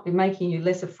you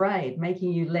less afraid,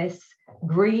 making you less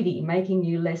greedy, making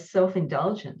you less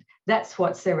self-indulgent. That's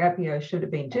what Serapio should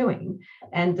have been doing.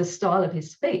 And the style of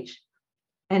his speech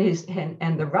and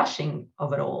the rushing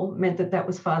of it all meant that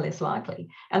was far less likely.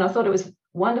 And I thought it was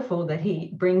wonderful that he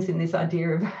brings in this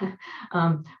idea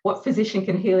of what physician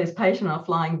can heal his patient on a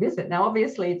flying visit. Now,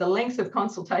 obviously, the lengths of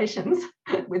consultations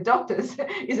with doctors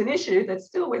is an issue that's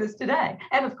still with us today.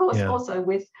 And of course, also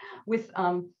with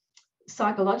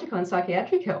psychological and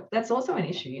psychiatric help, that's also an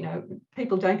issue. You know,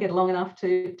 people don't get long enough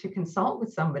to consult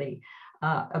with somebody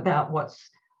about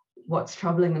what's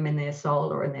troubling them in their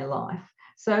soul or in their life.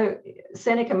 So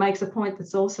Seneca makes a point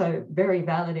that's also very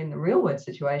valid in the real world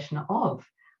situation of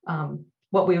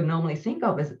what we would normally think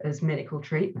of as medical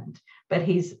treatment, but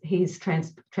he's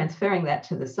transferring that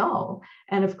to the soul.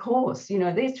 And of course, you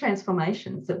know, these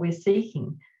transformations that we're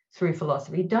seeking through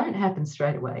philosophy don't happen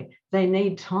straight away. They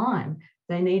need time.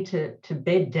 They need to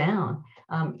bed down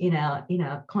in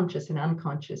our conscious and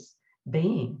unconscious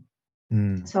being.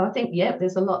 So I think,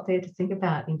 there's a lot there to think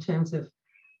about in terms of,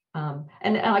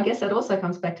 and I guess that also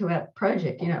comes back to our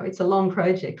project. You know, it's a long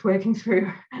project working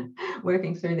through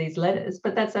these letters,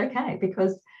 but that's okay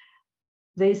because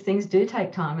these things do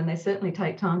take time, and they certainly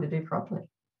take time to do properly.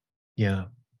 Yeah,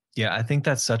 I think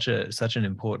that's such an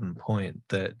important point,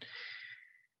 that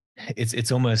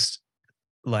it's almost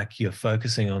like you're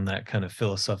focusing on that kind of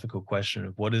philosophical question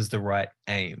of what is the right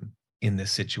aim in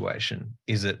this situation?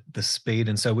 Is it the speed?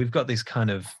 And so we've got these kind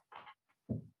of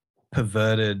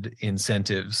perverted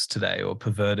incentives today, or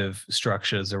pervertive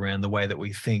structures around the way that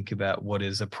we think about what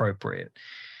is appropriate.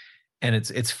 And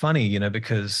it's funny, you know,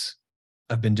 because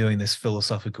I've been doing this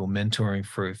philosophical mentoring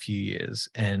for a few years,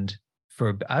 and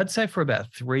I'd say for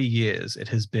about 3 years, it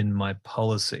has been my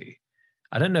policy.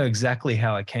 I don't know exactly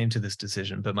how I came to this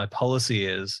decision, but my policy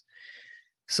is,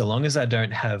 so long as I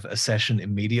don't have a session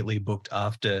immediately booked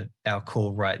after our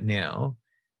call right now,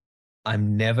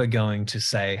 I'm never going to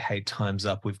say, hey, time's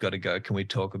up, we've got to go. Can we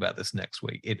talk about this next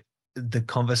week? The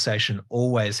conversation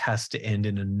always has to end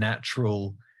in a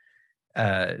natural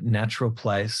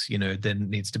place. You know, there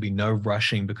needs to be no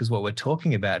rushing, because what we're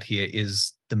talking about here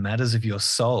is the matters of your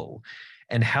soul.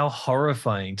 And how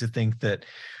horrifying to think that,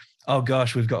 oh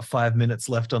gosh, we've got 5 minutes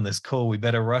left on this call, we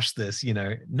better rush this. You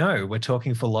know, no, we're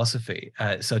talking philosophy.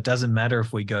 So it doesn't matter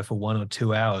if we go for 1 or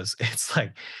 2 hours. It's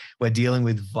like we're dealing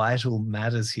with vital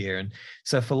matters here. And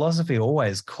so philosophy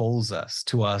always calls us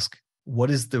to ask, what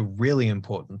is the really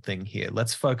important thing here?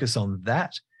 Let's focus on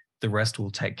that. The rest will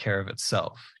take care of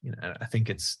itself. You know, I think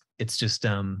it's just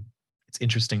it's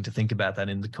interesting to think about that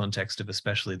in the context of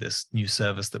especially this new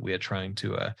service that we are trying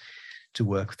to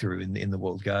work through in the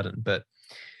Walled Garden. But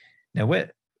now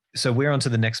we're on to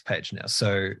the next page now.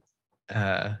 So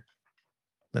let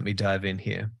me dive in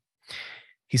here.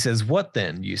 He says, what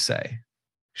then, you say?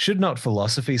 Should not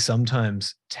philosophy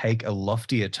sometimes take a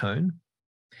loftier tone?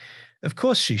 Of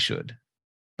course she should,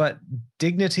 but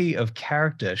dignity of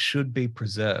character should be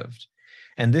preserved,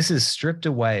 and this is stripped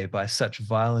away by such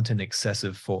violent and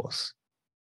excessive force.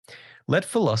 Let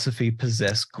philosophy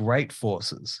possess great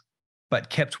forces, but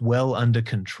kept well under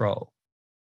control.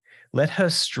 Let her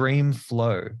stream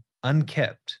flow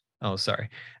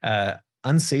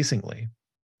unceasingly,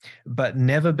 but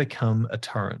never become a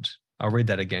torrent. I'll read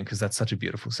that again because that's such a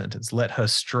beautiful sentence. Let her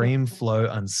stream flow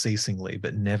unceasingly,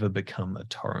 but never become a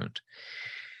torrent.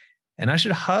 And I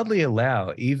should hardly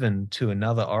allow even to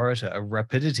another orator a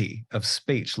rapidity of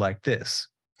speech like this,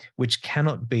 which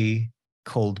cannot be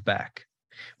called back,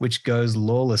 which goes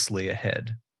lawlessly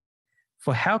ahead.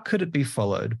 For how could it be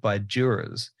followed by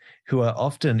jurors who are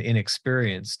often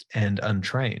inexperienced and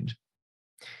untrained?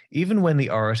 Even when the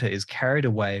orator is carried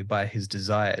away by his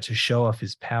desire to show off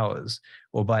his powers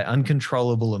or by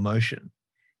uncontrollable emotion,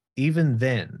 even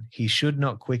then he should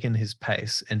not quicken his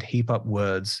pace and heap up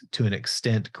words to an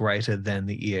extent greater than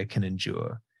the ear can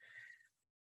endure.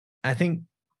 I think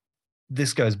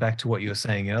this goes back to what you were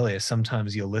saying earlier.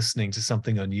 Sometimes you're listening to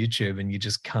something on YouTube and you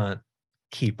just can't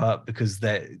keep up because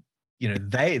they've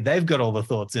got all the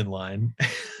thoughts in line.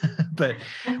 But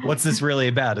what's this really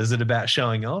about? Is it about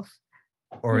showing off?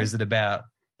 Or is it about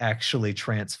actually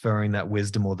transferring that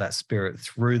wisdom or that spirit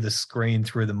through the screen,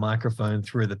 through the microphone,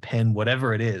 through the pen,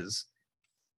 whatever it is?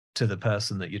 to the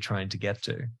person that you're trying to get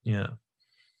to. Yeah.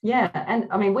 Yeah, and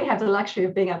I mean, we have the luxury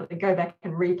of being able to go back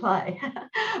and replay,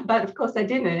 but of course they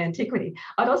didn't in antiquity.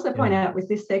 I'd also point out with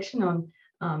this section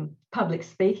on public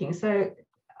speaking, so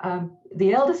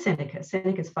the elder Seneca,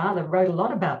 Seneca's father, wrote a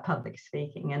lot about public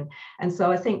speaking, and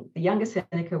so I think the younger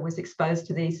Seneca was exposed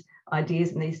to these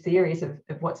ideas and these theories of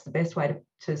what's the best way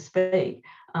to speak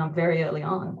very early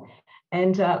on.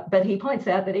 And but he points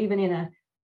out that even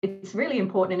it's really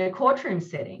important in a courtroom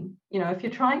setting, if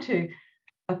you're trying to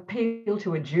appeal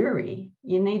to a jury,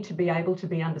 you need to be able to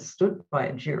be understood by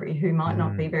a jury who might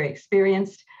not be very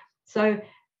experienced. So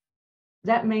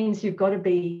that means you've got to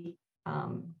be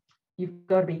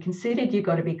considered, you've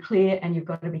got to be clear, and you've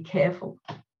got to be careful.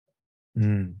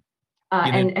 And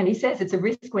he says it's a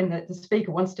risk when the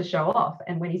speaker wants to show off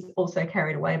and when he's also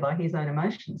carried away by his own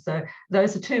emotions. So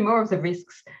those are two more of the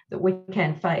risks that we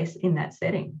can face in that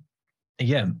setting.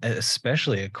 Yeah,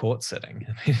 especially a court setting.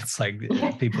 I mean, it's like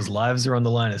people's lives are on the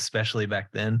line, especially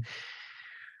back then.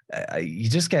 You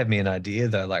just gave me an idea,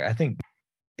 though. Like, I think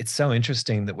it's so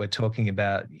interesting that we're talking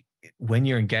about when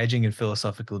you're engaging in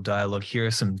philosophical dialogue, here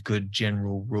are some good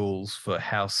general rules for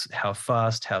how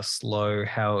fast, how slow,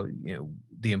 how,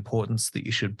 the importance that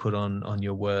you should put on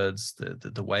your words,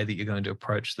 the way that you're going to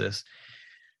approach this.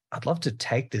 I'd love to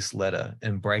take this letter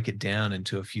and break it down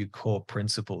into a few core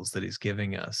principles that he's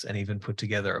giving us, and even put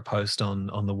together a post on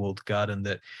the Walled Garden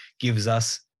that gives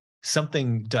us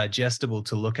something digestible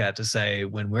to look at, to say,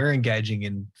 when we're engaging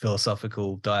in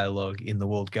philosophical dialogue in the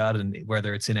Walled Garden,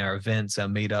 whether it's in our events, our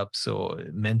meetups, or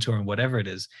mentoring, whatever it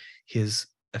is, here's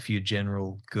a few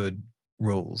general good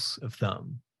rules of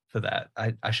thumb for that.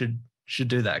 I should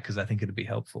do that, because I think it'd be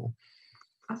helpful.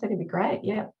 I think it'd be great.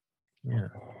 Yeah.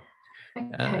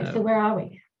 Okay, so where are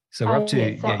we? So we're up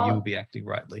to, you will be acting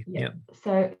rightly. Yeah.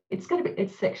 So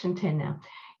it's section 10 now.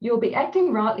 You'll be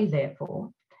acting rightly, therefore,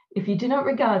 if you do not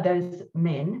regard those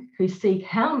men who seek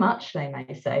how much they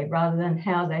may say rather than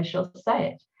how they shall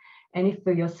say it. And if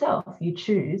for yourself you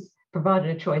choose,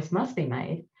 provided a choice must be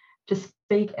made, to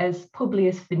speak as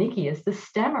Publius Vinicius, the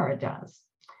stammerer, does.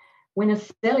 When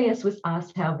Asellius was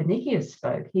asked how Vinicius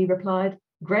spoke, he replied,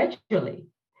 gradually.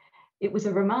 It was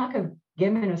a remark of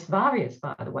Geminus Varius,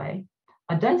 by the way.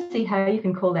 I don't see how you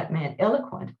can call that man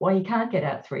eloquent, why he can't get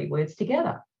out 3 words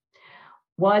together.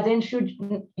 Why then should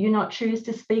you not choose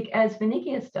to speak as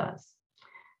Vinicius does?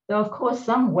 Though, of course,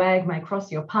 some wag may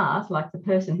cross your path, like the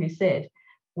person who said,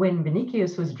 when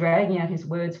Vinicius was dragging out his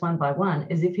words one by one,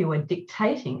 as if he were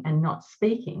dictating and not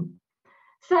speaking,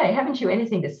 say, haven't you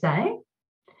anything to say?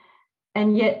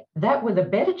 And yet that were the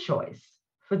better choice,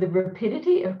 for the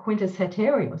rapidity of Quintus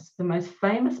Haterius, the most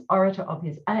famous orator of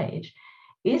his age,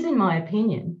 is, in my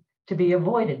opinion, to be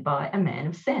avoided by a man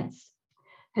of sense.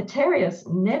 Haterius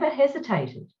never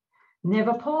hesitated,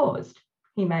 never paused.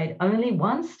 He made only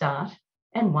one start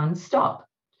and one stop.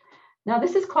 Now,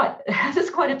 this is quite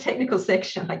a technical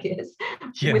section, I guess,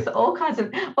 with all kinds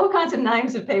of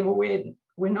names of people we're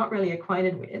not really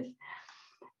acquainted with.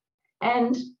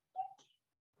 And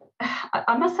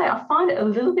I must say, I find it a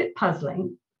little bit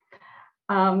puzzling.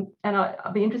 And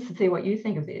I'll be interested to see what you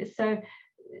think of this. So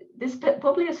this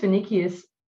Publius Vinicius,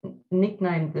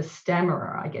 nicknamed the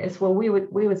stammerer, I guess. Well, we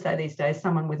would say these days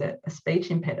someone with a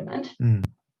speech impediment.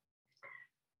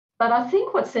 But I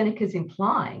think what Seneca's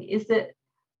implying is that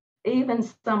even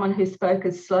someone who spoke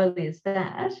as slowly as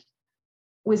that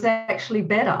was actually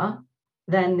better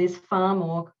than this far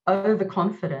more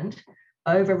overconfident,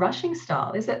 over-rushing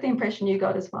style. Is that the impression you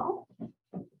got as well?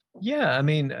 Yeah, I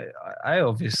mean, I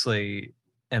obviously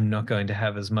am not going to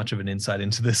have as much of an insight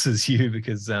into this as you,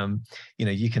 because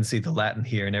you can see the Latin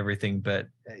here and everything. But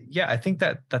I think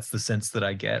that's the sense that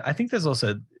I get. I think there's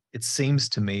also, it seems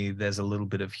to me, there's a little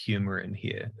bit of humor in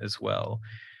here as well.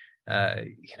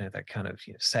 That kind of,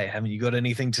 say, haven't you got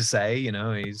anything to say?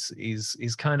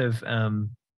 He's kind of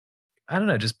I don't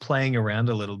know, just playing around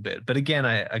a little bit. But again,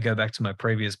 I go back to my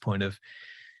previous point of,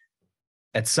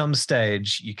 at some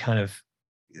stage you kind of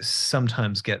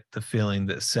sometimes get the feeling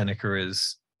that Seneca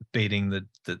is beating the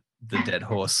dead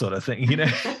horse, sort of thing.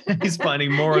 He's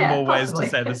finding more and more ways to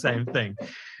say the same thing.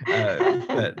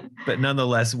 But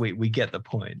nonetheless, we get the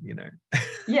point.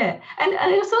 Yeah, and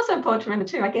it's also important to remember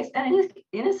too, I guess, and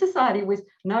in a society with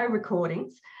no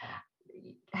recordings,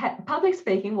 public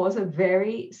speaking was a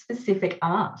very specific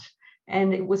art,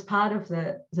 and it was part of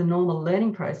the normal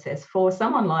learning process for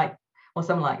someone like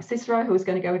Cicero, who was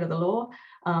going to go into the law,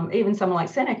 even someone like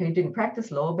Seneca, who didn't practice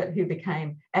law but who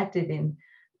became active in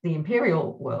the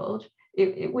imperial world.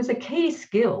 It was a key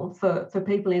skill for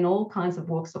people in all kinds of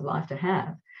walks of life to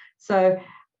have. So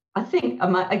I think,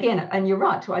 again, and you're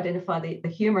right to identify the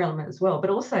humour element as well, but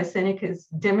also Seneca's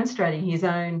demonstrating his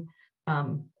own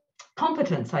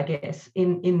competence, I guess,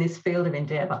 in this field of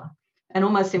endeavour, and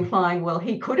almost implying, well,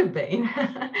 he could have been,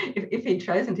 if he'd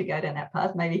chosen to go down that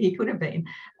path, maybe he could have been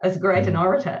as great an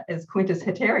orator as Quintus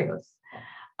Haterius.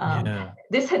 I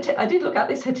did look up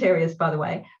this Haterius, by the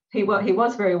way. He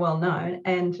was very well known,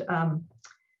 and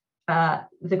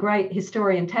the great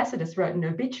historian Tacitus wrote an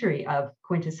obituary of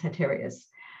Quintus Haterius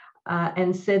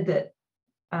and said that,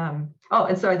 and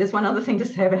sorry, there's one other thing to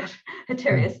say about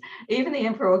Haterius. Even the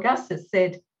Emperor Augustus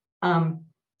said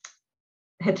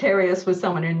Haterius was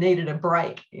someone who needed a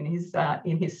break in his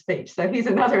speech. So he's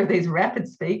another of these rapid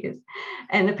speakers.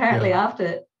 And apparently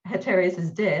after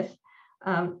Haterius's death,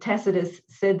 Tacitus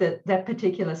said that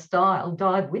particular style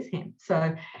died with him.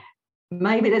 So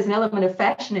maybe there's an element of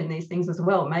fashion in these things as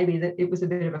well. Maybe that it was a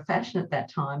bit of a fashion at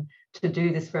that time to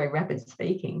do this very rapid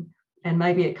speaking, and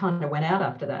maybe it kind of went out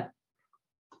after that.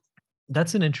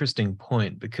 That's an interesting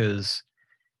point, because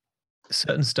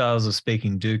certain styles of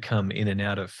speaking do come in and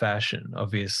out of fashion,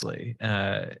 obviously.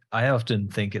 I often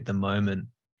think at the moment,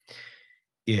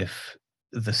 if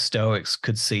the Stoics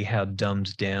could see how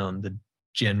dumbed down the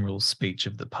general speech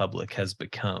of the public has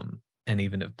become, and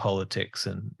even of politics,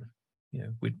 and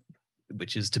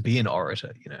which is to be an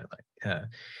orator,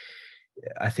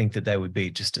 I think that they would be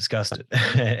just disgusted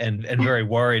and very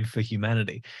worried for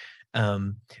humanity.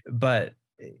 But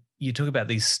you talk about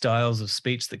these styles of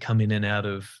speech that come in and out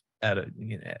of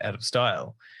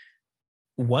style.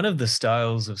 One of the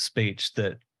styles of speech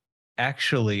that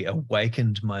actually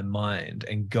awakened my mind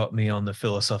and got me on the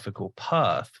philosophical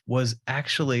path was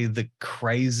actually the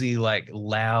crazy,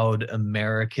 loud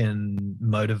American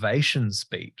motivation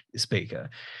speaker.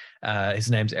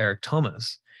 His name's Eric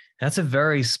Thomas. That's a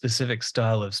very specific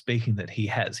style of speaking that he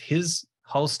has. His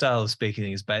whole style of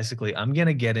speaking is basically, I'm going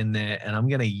to get in there and I'm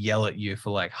going to yell at you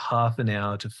for half an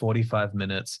hour to 45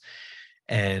 minutes.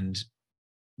 And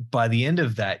by the end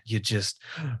of that,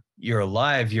 you're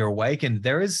alive, you're awakened.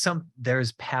 There is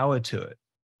power to it.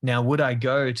 Now, would I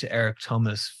go to Eric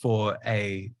Thomas for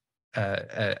an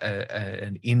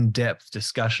in-depth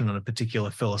discussion on a particular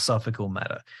philosophical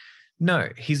matter? No,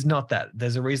 he's not that.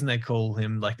 There's a reason they call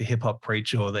him the hip hop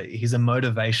preacher, or that he's a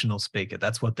motivational speaker.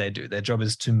 That's what they do. Their job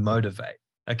is to motivate.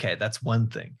 Okay, that's one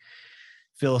thing.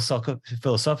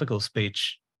 Philosophical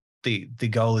speech, the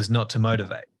goal is not to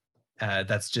motivate.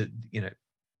 That's just,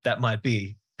 that might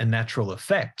be a natural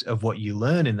effect of what you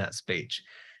learn in that speech,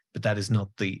 but that is not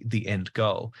the end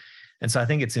goal. And so I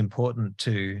think it's important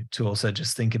to also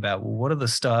just think about, well, what are the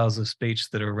styles of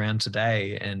speech that are around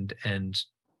today, and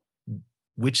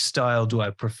which style do I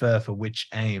prefer for which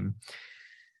aim?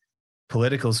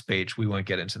 Political speech, we won't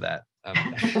get into that.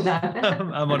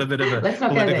 I'm on a bit of a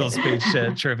political speech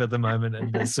trip at the moment,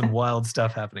 and there's some wild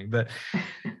stuff happening, but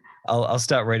I'll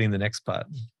start reading the next part.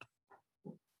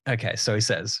 Okay, so he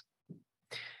says,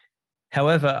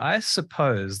 however, I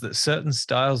suppose that certain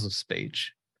styles of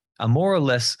speech are more or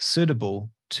less suitable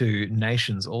to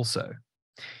nations also.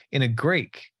 In a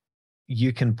Greek,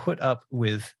 you can put up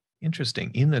with, in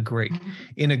a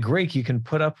Greek, you can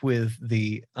put up with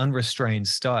the unrestrained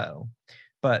style,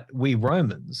 but we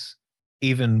Romans,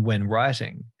 even when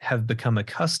writing, have become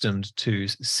accustomed to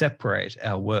separate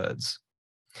our words.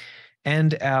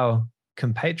 And our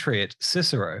compatriot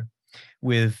Cicero,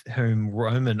 with whom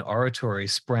Roman oratory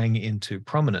sprang into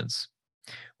prominence,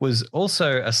 was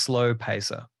also a slow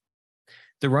pacer.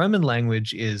 The Roman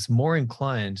language is more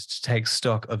inclined to take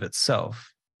stock of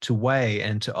itself, to weigh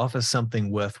and to offer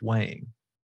something worth weighing.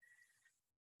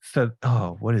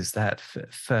 What is that?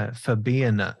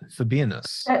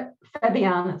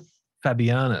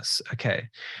 Fabianus, okay.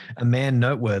 A man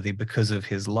noteworthy because of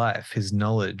his life, his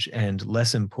knowledge, and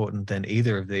less important than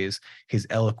either of these, his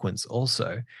eloquence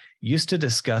also, used to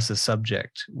discuss a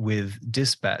subject with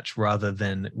dispatch rather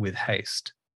than with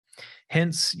haste.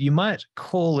 Hence, you might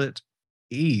call it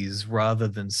ease rather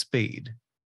than speed.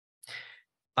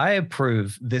 I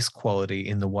approve this quality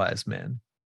in the wise man,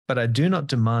 but I do not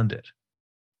demand it.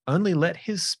 Only let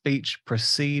his speech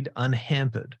proceed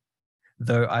unhampered,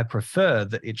 though I prefer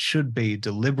that it should be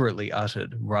deliberately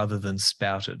uttered rather than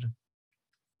spouted.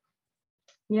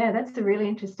 Yeah, that's a really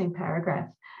interesting paragraph.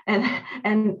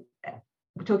 And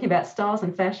we're talking about styles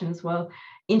and fashion as well.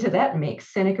 Into that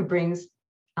mix, Seneca brings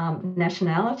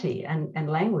nationality and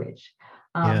language.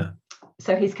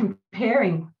 So he's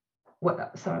comparing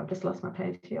I've just lost my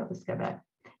page here. I'll just go back.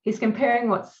 He's comparing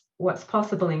what's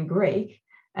possible in Greek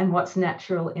and what's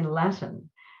natural in Latin.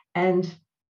 And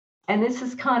this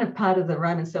is kind of part of the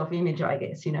Roman self-image, I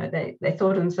guess. They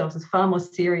thought of themselves as far more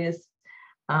serious,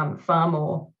 far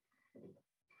more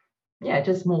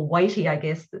just more weighty, I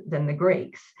guess, than the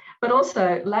Greeks. But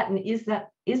also Latin is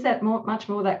much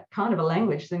more that kind of a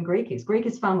language than Greek is. Greek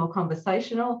is far more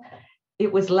conversational.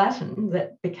 It was Latin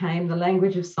that became the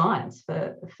language of science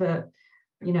for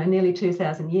nearly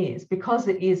 2,000 years, because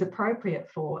it is appropriate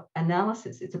for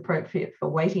analysis. It's appropriate for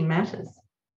weighty matters.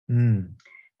 Mm.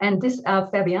 And this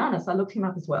Fabianus, I looked him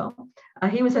up as well.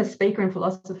 He was a speaker and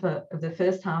philosopher of the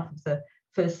first half of the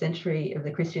first century of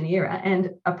the Christian era.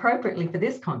 And appropriately for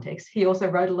this context, he also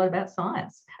wrote a lot about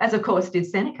science, as of course did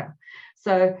Seneca.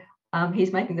 So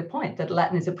he's making the point that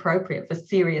Latin is appropriate for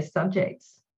serious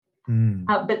subjects.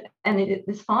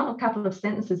 This final couple of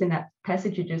sentences in that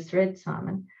passage you just read,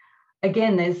 Simon,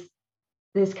 again,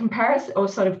 there's comparison, or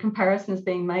sort of comparisons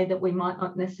being made that we might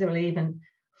not necessarily even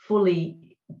fully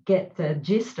get the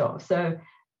gist of. So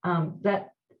that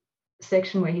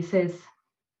section where he says,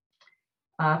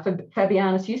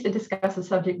 Fabianus used to discuss the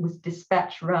subject with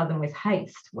dispatch rather than with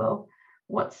haste. Well,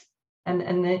 in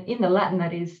the Latin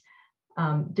that is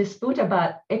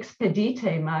disputabat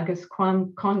expedite magis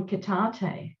quam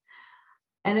concitate.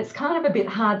 And it's kind of a bit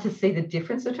hard to see the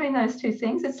difference between those two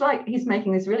things. It's like he's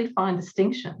making this really fine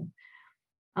distinction.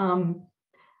 I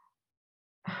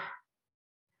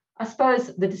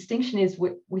suppose the distinction is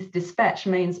with dispatch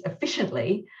means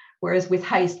efficiently, whereas with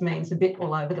haste means a bit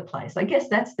all over the place. I guess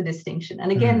that's the distinction.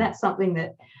 And again, that's something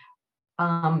that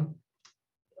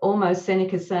almost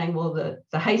Seneca's saying, well,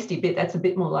 the hasty bit, that's a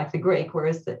bit more like the Greek,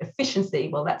 whereas the efficiency,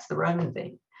 well, that's the Roman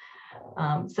thing.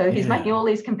 So he's making all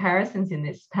these comparisons in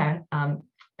this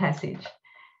passage.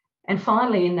 And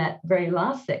finally, in that very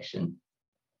last section,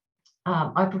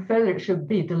 I prefer that it should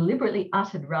be deliberately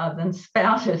uttered rather than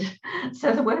spouted.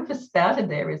 So the word for spouted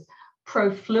there is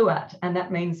profluat, and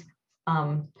that means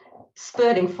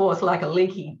spurting forth like a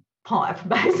leaky pipe,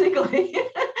 basically.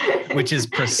 Which is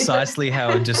precisely how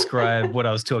I describe what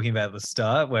I was talking about at the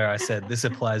start, where I said this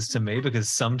applies to me because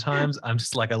sometimes I'm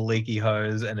just like a leaky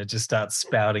hose and it just starts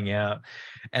spouting out.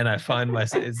 And I find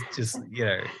myself, it's just,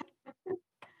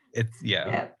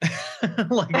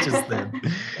 like just then.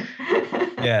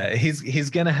 Yeah, he's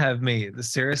going to have me.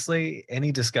 Seriously,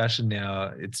 any discussion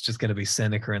now, it's just going to be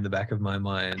Seneca in the back of my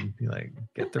mind. Like,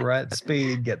 get the right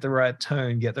speed, get the right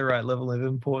tone, get the right level of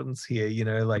importance here,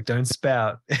 like don't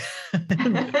spout.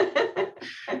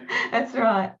 That's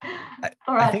right.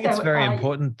 All right. I think it's very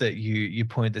important that you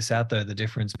point this out, though, the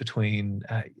difference between,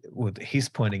 he's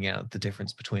pointing out the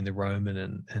difference between the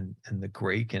Roman and the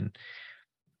Greek. And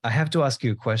I have to ask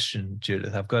you a question,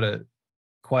 Judith. I've got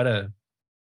quite a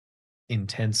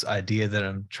intense idea that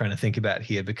I'm trying to think about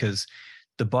here, because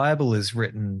the Bible is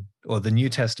written, or the New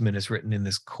Testament is written in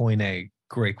this Koine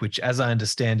Greek, which, as I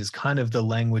understand, is kind of the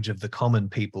language of the common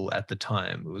people at the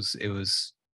time. It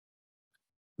was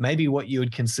maybe what you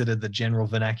would consider the general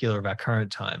vernacular of our current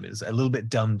time. Is a little bit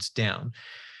dumbed down.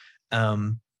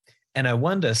 And I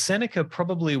wonder, Seneca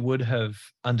probably would have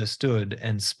understood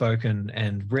and spoken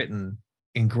and written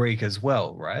in Greek as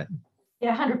well, right?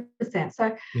 Yeah, 100%.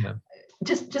 So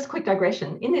just quick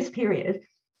digression. In this period,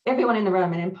 everyone in the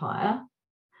Roman Empire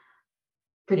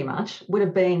pretty much would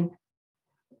have been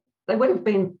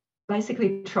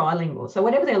basically trilingual. So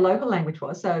whatever their local language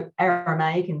was, so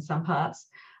Aramaic in some parts,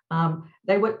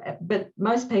 but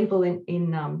most people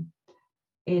in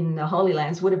the Holy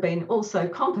Lands would have been also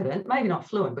competent, maybe not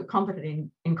fluent, but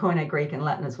competent in Koine Greek and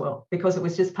Latin as well, because it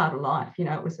was just part of life.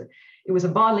 It was a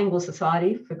bilingual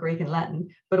society for Greek and Latin,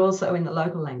 but also in the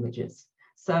local languages.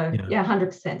 So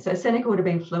 100%. So Seneca would have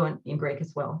been fluent in Greek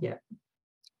as well. Yeah.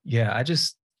 Yeah,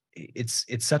 it's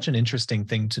such an interesting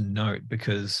thing to note,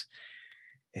 because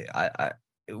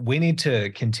we need to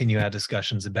continue our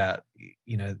discussions about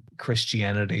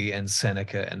Christianity and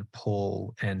Seneca and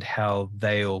Paul and how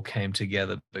they all came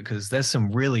together, because there's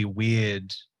some really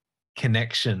weird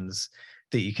connections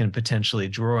that you can potentially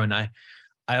draw. And I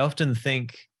often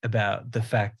think about the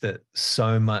fact that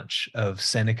so much of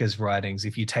Seneca's writings,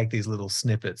 if you take these little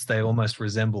snippets, they almost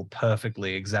resemble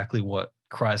perfectly exactly what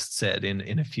Christ said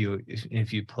in a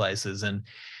few places.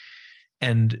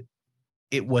 And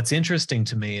what's interesting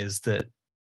to me is that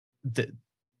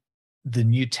the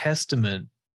New Testament,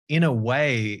 in a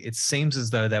way, it seems as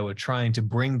though they were trying to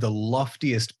bring the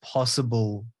loftiest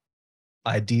possible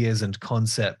ideas and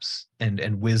concepts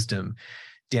and wisdom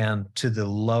down to the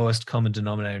lowest common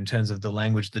denominator in terms of the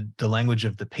language, the language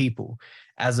of the people.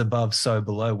 As above, so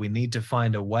below. We need to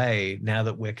find a way, now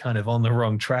that we're kind of on the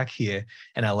wrong track here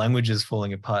and our language is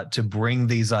falling apart, to bring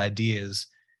these ideas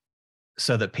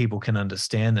so that people can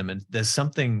understand them. And there's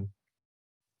something,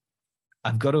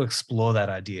 I've got to explore that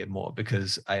idea more,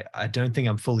 because I don't think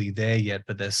I'm fully there yet,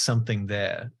 but there's something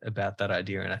there about that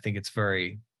idea. And I think it's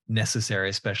very necessary,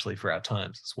 especially for our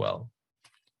times as well.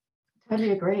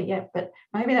 Totally agree. Yeah, but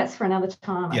maybe that's for another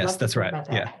time. Yes, that's right. About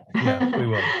that. Yeah, we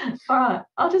will. All right,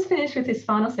 I'll just finish with this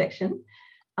final section,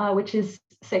 which is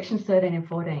sections 13 and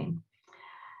 14.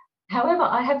 However,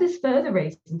 I have this further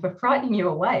reason for frightening you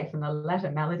away from the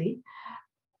latter malady,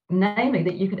 namely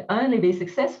that you could only be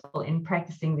successful in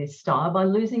practicing this style by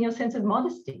losing your sense of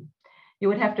modesty. You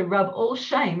would have to rub all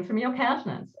shame from your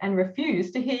countenance and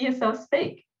refuse to hear yourself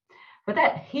speak. For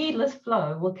that heedless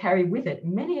flow will carry with it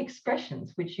many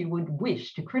expressions which you would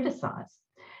wish to criticise.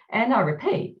 And I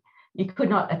repeat, you could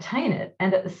not attain it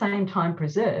and at the same time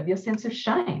preserve your sense of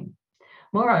shame.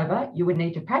 Moreover, you would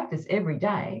need to practice every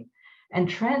day and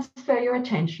transfer your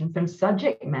attention from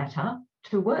subject matter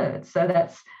to words. So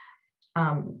that's,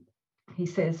 he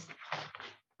says,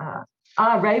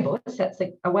 rebus, that's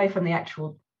away from the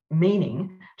actual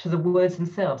meaning to the words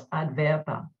themselves,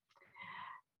 adverba.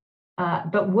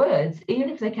 But words, even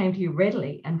if they came to you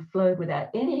readily and flowed without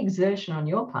any exertion on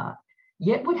your part,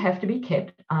 yet would have to be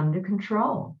kept under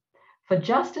control. For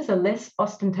just as a less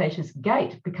ostentatious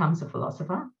gait becomes a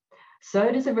philosopher,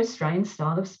 so does a restrained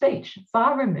style of speech,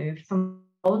 far removed from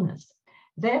boldness.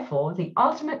 Therefore, the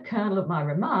ultimate kernel of my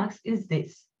remarks is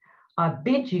this: I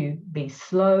bid you be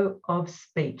slow of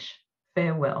speech.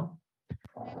 Farewell.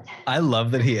 I love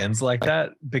that he ends like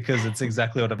that, because it's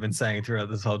exactly what I've been saying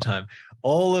throughout this whole time.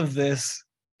 All of this,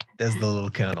 there's the little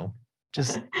kernel.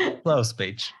 Just slow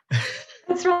speech.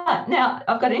 That's right. Now,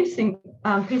 I've got an interesting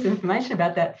piece of information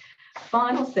about that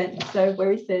final sentence. So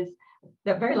where he says,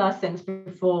 that very last sentence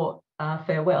before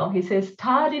farewell, he says,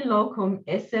 tardi locum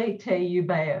esse te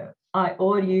eubeo. I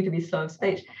order you to be slow of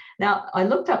speech. Now, I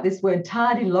looked up this word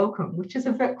tardi locum, which is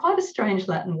quite a strange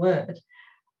Latin word.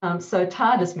 So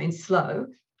tardus means slow,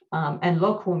 and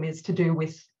loquum is to do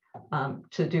with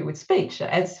speech.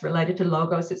 As related to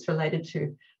logos, it's related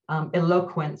to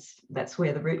eloquence. That's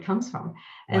where the root comes from.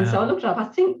 And so I looked it up. I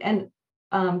think, and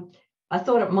I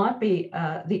thought it might be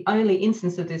the only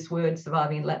instance of this word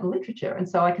surviving in Latin literature. And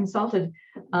so I consulted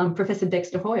Professor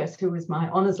Dexter Hoyos, who was my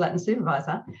honours Latin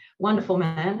supervisor, wonderful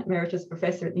man, emeritus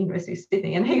professor at the University of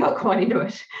Sydney, and he got quite into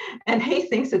it. And he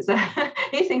thinks it's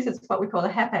what we call a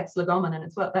hapax legomenon.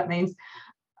 It's what that means,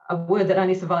 a word that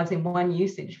only survives in one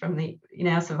usage in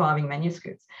our surviving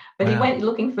manuscripts. But he went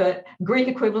looking for Greek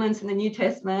equivalents in the New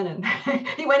Testament, and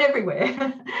he went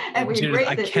everywhere. And we agreed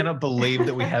I cannot believe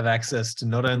that we have access to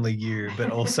not only you,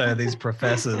 but also these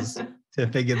professors to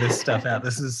figure this stuff out.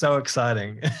 This is so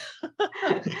exciting.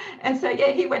 And so,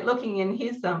 yeah, he went looking in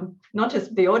his, not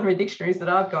just the ordinary dictionaries that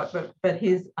I've got, but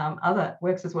his other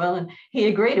works as well. And he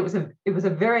agreed it was a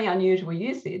very unusual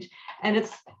usage.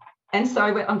 And so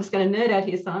I'm just going to nerd out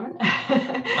here, Simon.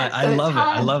 I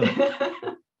love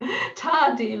it.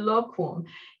 Tardi loquum.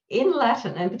 In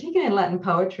Latin, and particularly in Latin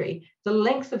poetry, the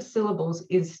length of syllables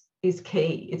is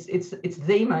key. It's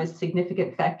the most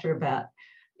significant factor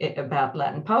about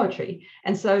Latin poetry.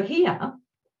 And so here,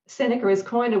 Seneca has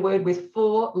coined a word with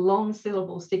 4 long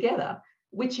syllables together,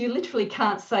 which you literally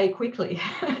can't say quickly.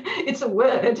 It's a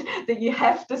word that you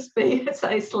have to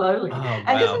say slowly. Oh, wow.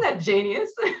 And isn't that genius?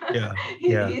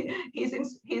 Yeah.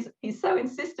 He's so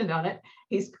insistent on it.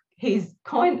 He's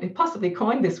possibly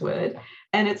coined this word,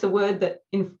 and it's a word that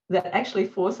actually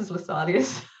forces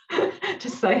Lasalius to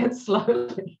say it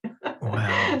slowly.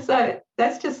 Wow. So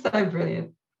that's just so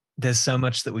brilliant. There's so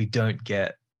much that we don't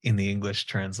get in the English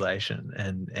translation,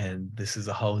 and this is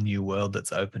a whole new world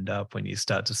that's opened up when you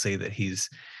start to see that he's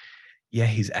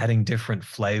adding different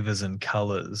flavors and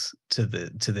colors to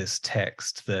this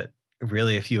text, that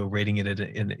really, if you're reading it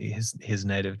in his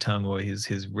native tongue or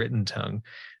his written tongue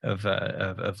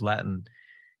of Latin,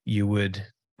 you would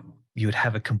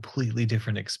have a completely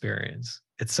different experience.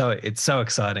 It's so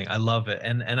exciting. I love it.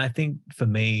 And I think for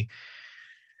me,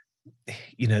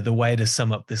 the way to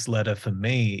sum up this letter for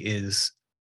me is,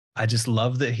 I just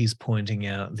love that he's pointing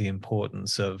out the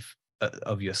importance of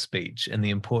your speech and the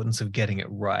importance of getting it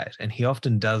right. And he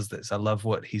often does this. I love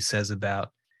what he says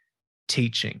about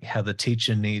teaching, how the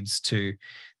teacher needs to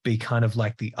be kind of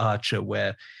like the archer,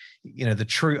 where, the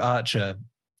true archer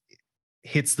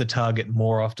hits the target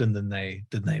more often than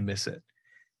they miss it.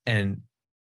 And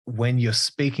when you're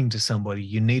speaking to somebody,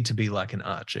 you need to be like an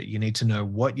archer. You need to know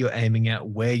what you're aiming at,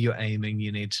 where you're aiming.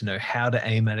 You need to know how to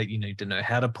aim at it. You need to know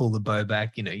how to pull the bow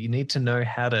back. You need to know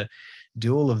how to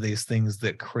do all of these things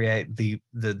that create the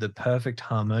perfect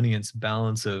harmonious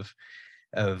balance of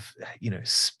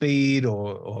speed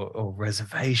or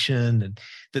reservation, and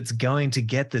that's going to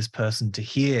get this person to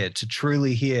hear, to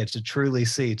truly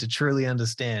see, to truly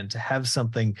understand, to have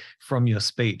something from your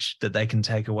speech that they can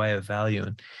take away of value.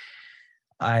 And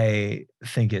I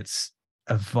think it's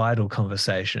a vital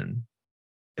conversation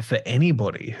for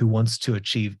anybody who wants to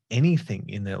achieve anything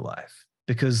in their life,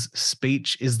 because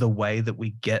speech is the way that we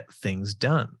get things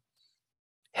done.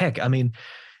 Heck, I mean,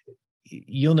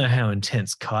 you'll know how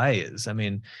intense Kai is. I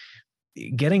mean,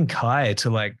 getting Kai to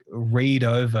like read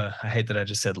over, I hate that I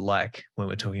just said like when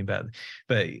we're talking about,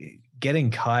 but getting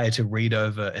Kai to read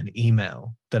over an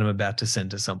email that I'm about to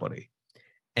send to somebody,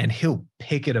 and he'll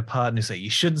pick it apart and he'll say, you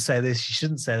shouldn't say this, you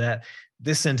shouldn't say that.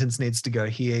 This sentence needs to go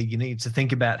here. You need to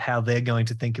think about how they're going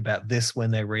to think about this when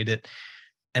they read it.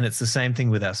 And it's the same thing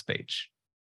with our speech.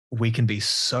 We can be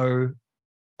so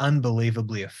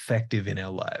unbelievably effective in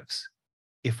our lives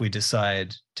if we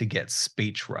decide to get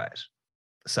speech right.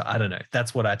 So I don't know.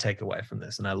 That's what I take away from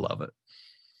this, and I love it.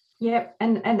 Yeah,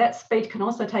 and that speech can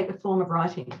also take the form of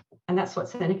writing, and that's what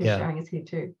Seneca is showing us here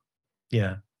too.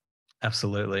 Yeah,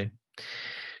 absolutely.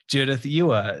 Judith,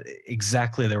 you are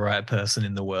exactly the right person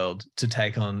in the world to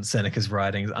take on Seneca's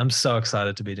writings. I'm so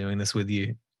excited to be doing this with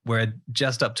you. We're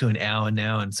just up to an hour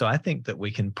now, and so I think that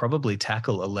we can probably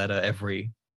tackle a letter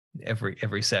every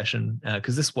session,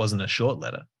 because this wasn't a short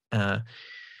letter.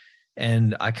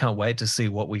 And I can't wait to see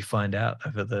what we find out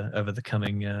over the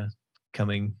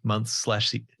coming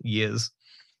months/years.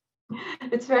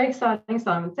 It's very exciting,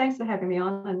 Simon. Thanks for having me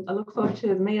on, and I look forward to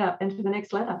the meetup and to the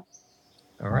next letter.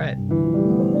 All right.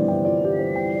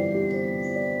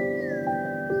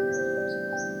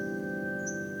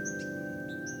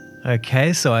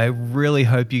 Okay, so I really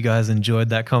hope you guys enjoyed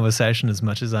that conversation as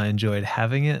much as I enjoyed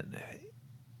having it.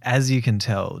 As you can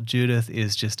tell, Judith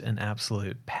is just an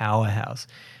absolute powerhouse.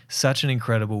 Such an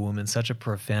incredible woman, such a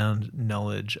profound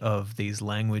knowledge of these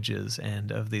languages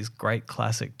and of these great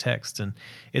classic texts. And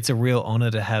it's a real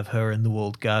honor to have her in the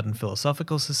Walled Garden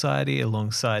Philosophical Society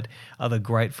alongside other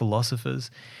great philosophers.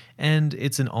 And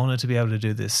it's an honor to be able to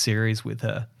do this series with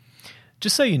her.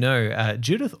 Just so you know,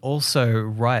 Judith also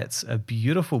writes a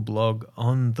beautiful blog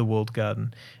on the Walled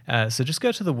Garden. So just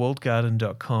go to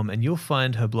thewalledgarden.com and you'll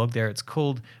find her blog there. It's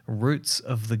called Roots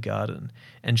of the Garden.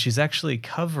 And she's actually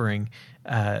covering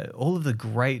all of the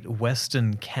great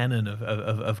Western canon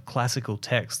of classical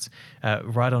texts,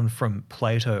 right on from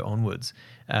Plato onwards,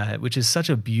 which is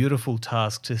such a beautiful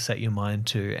task to set your mind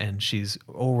to. And she's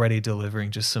already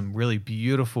delivering just some really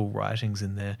beautiful writings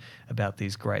in there about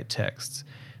these great texts.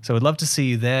 So I'd love to see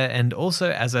you there. And also,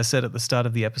 as I said at the start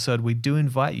of the episode, we do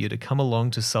invite you to come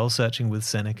along to Soul Searching with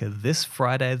Seneca this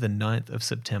Friday, the 9th of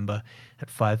September at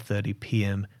 5:30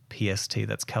 p.m. PST.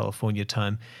 That's California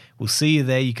time. We'll see you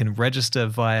there. You can register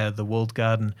via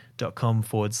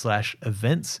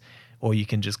thewalledgarden.com/events, or you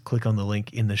can just click on the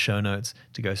link in the show notes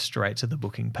to go straight to the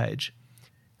booking page.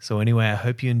 So anyway, I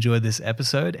hope you enjoyed this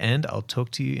episode, and I'll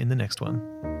talk to you in the next one.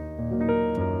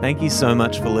 Thank you so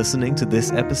much for listening to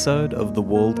this episode of the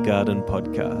Walled Garden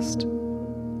Podcast.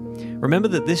 Remember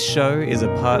that this show is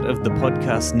a part of the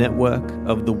podcast network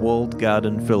of the Walled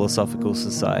Garden Philosophical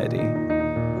Society.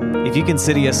 If you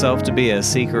consider yourself to be a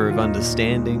seeker of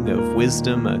understanding, of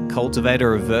wisdom, a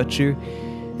cultivator of virtue,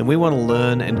 then we want to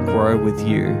learn and grow with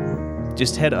you.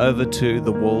 Just head over to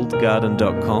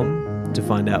thewalledgarden.com to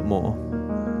find out more.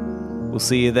 We'll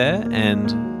see you there,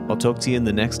 and I'll talk to you in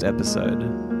the next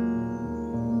episode.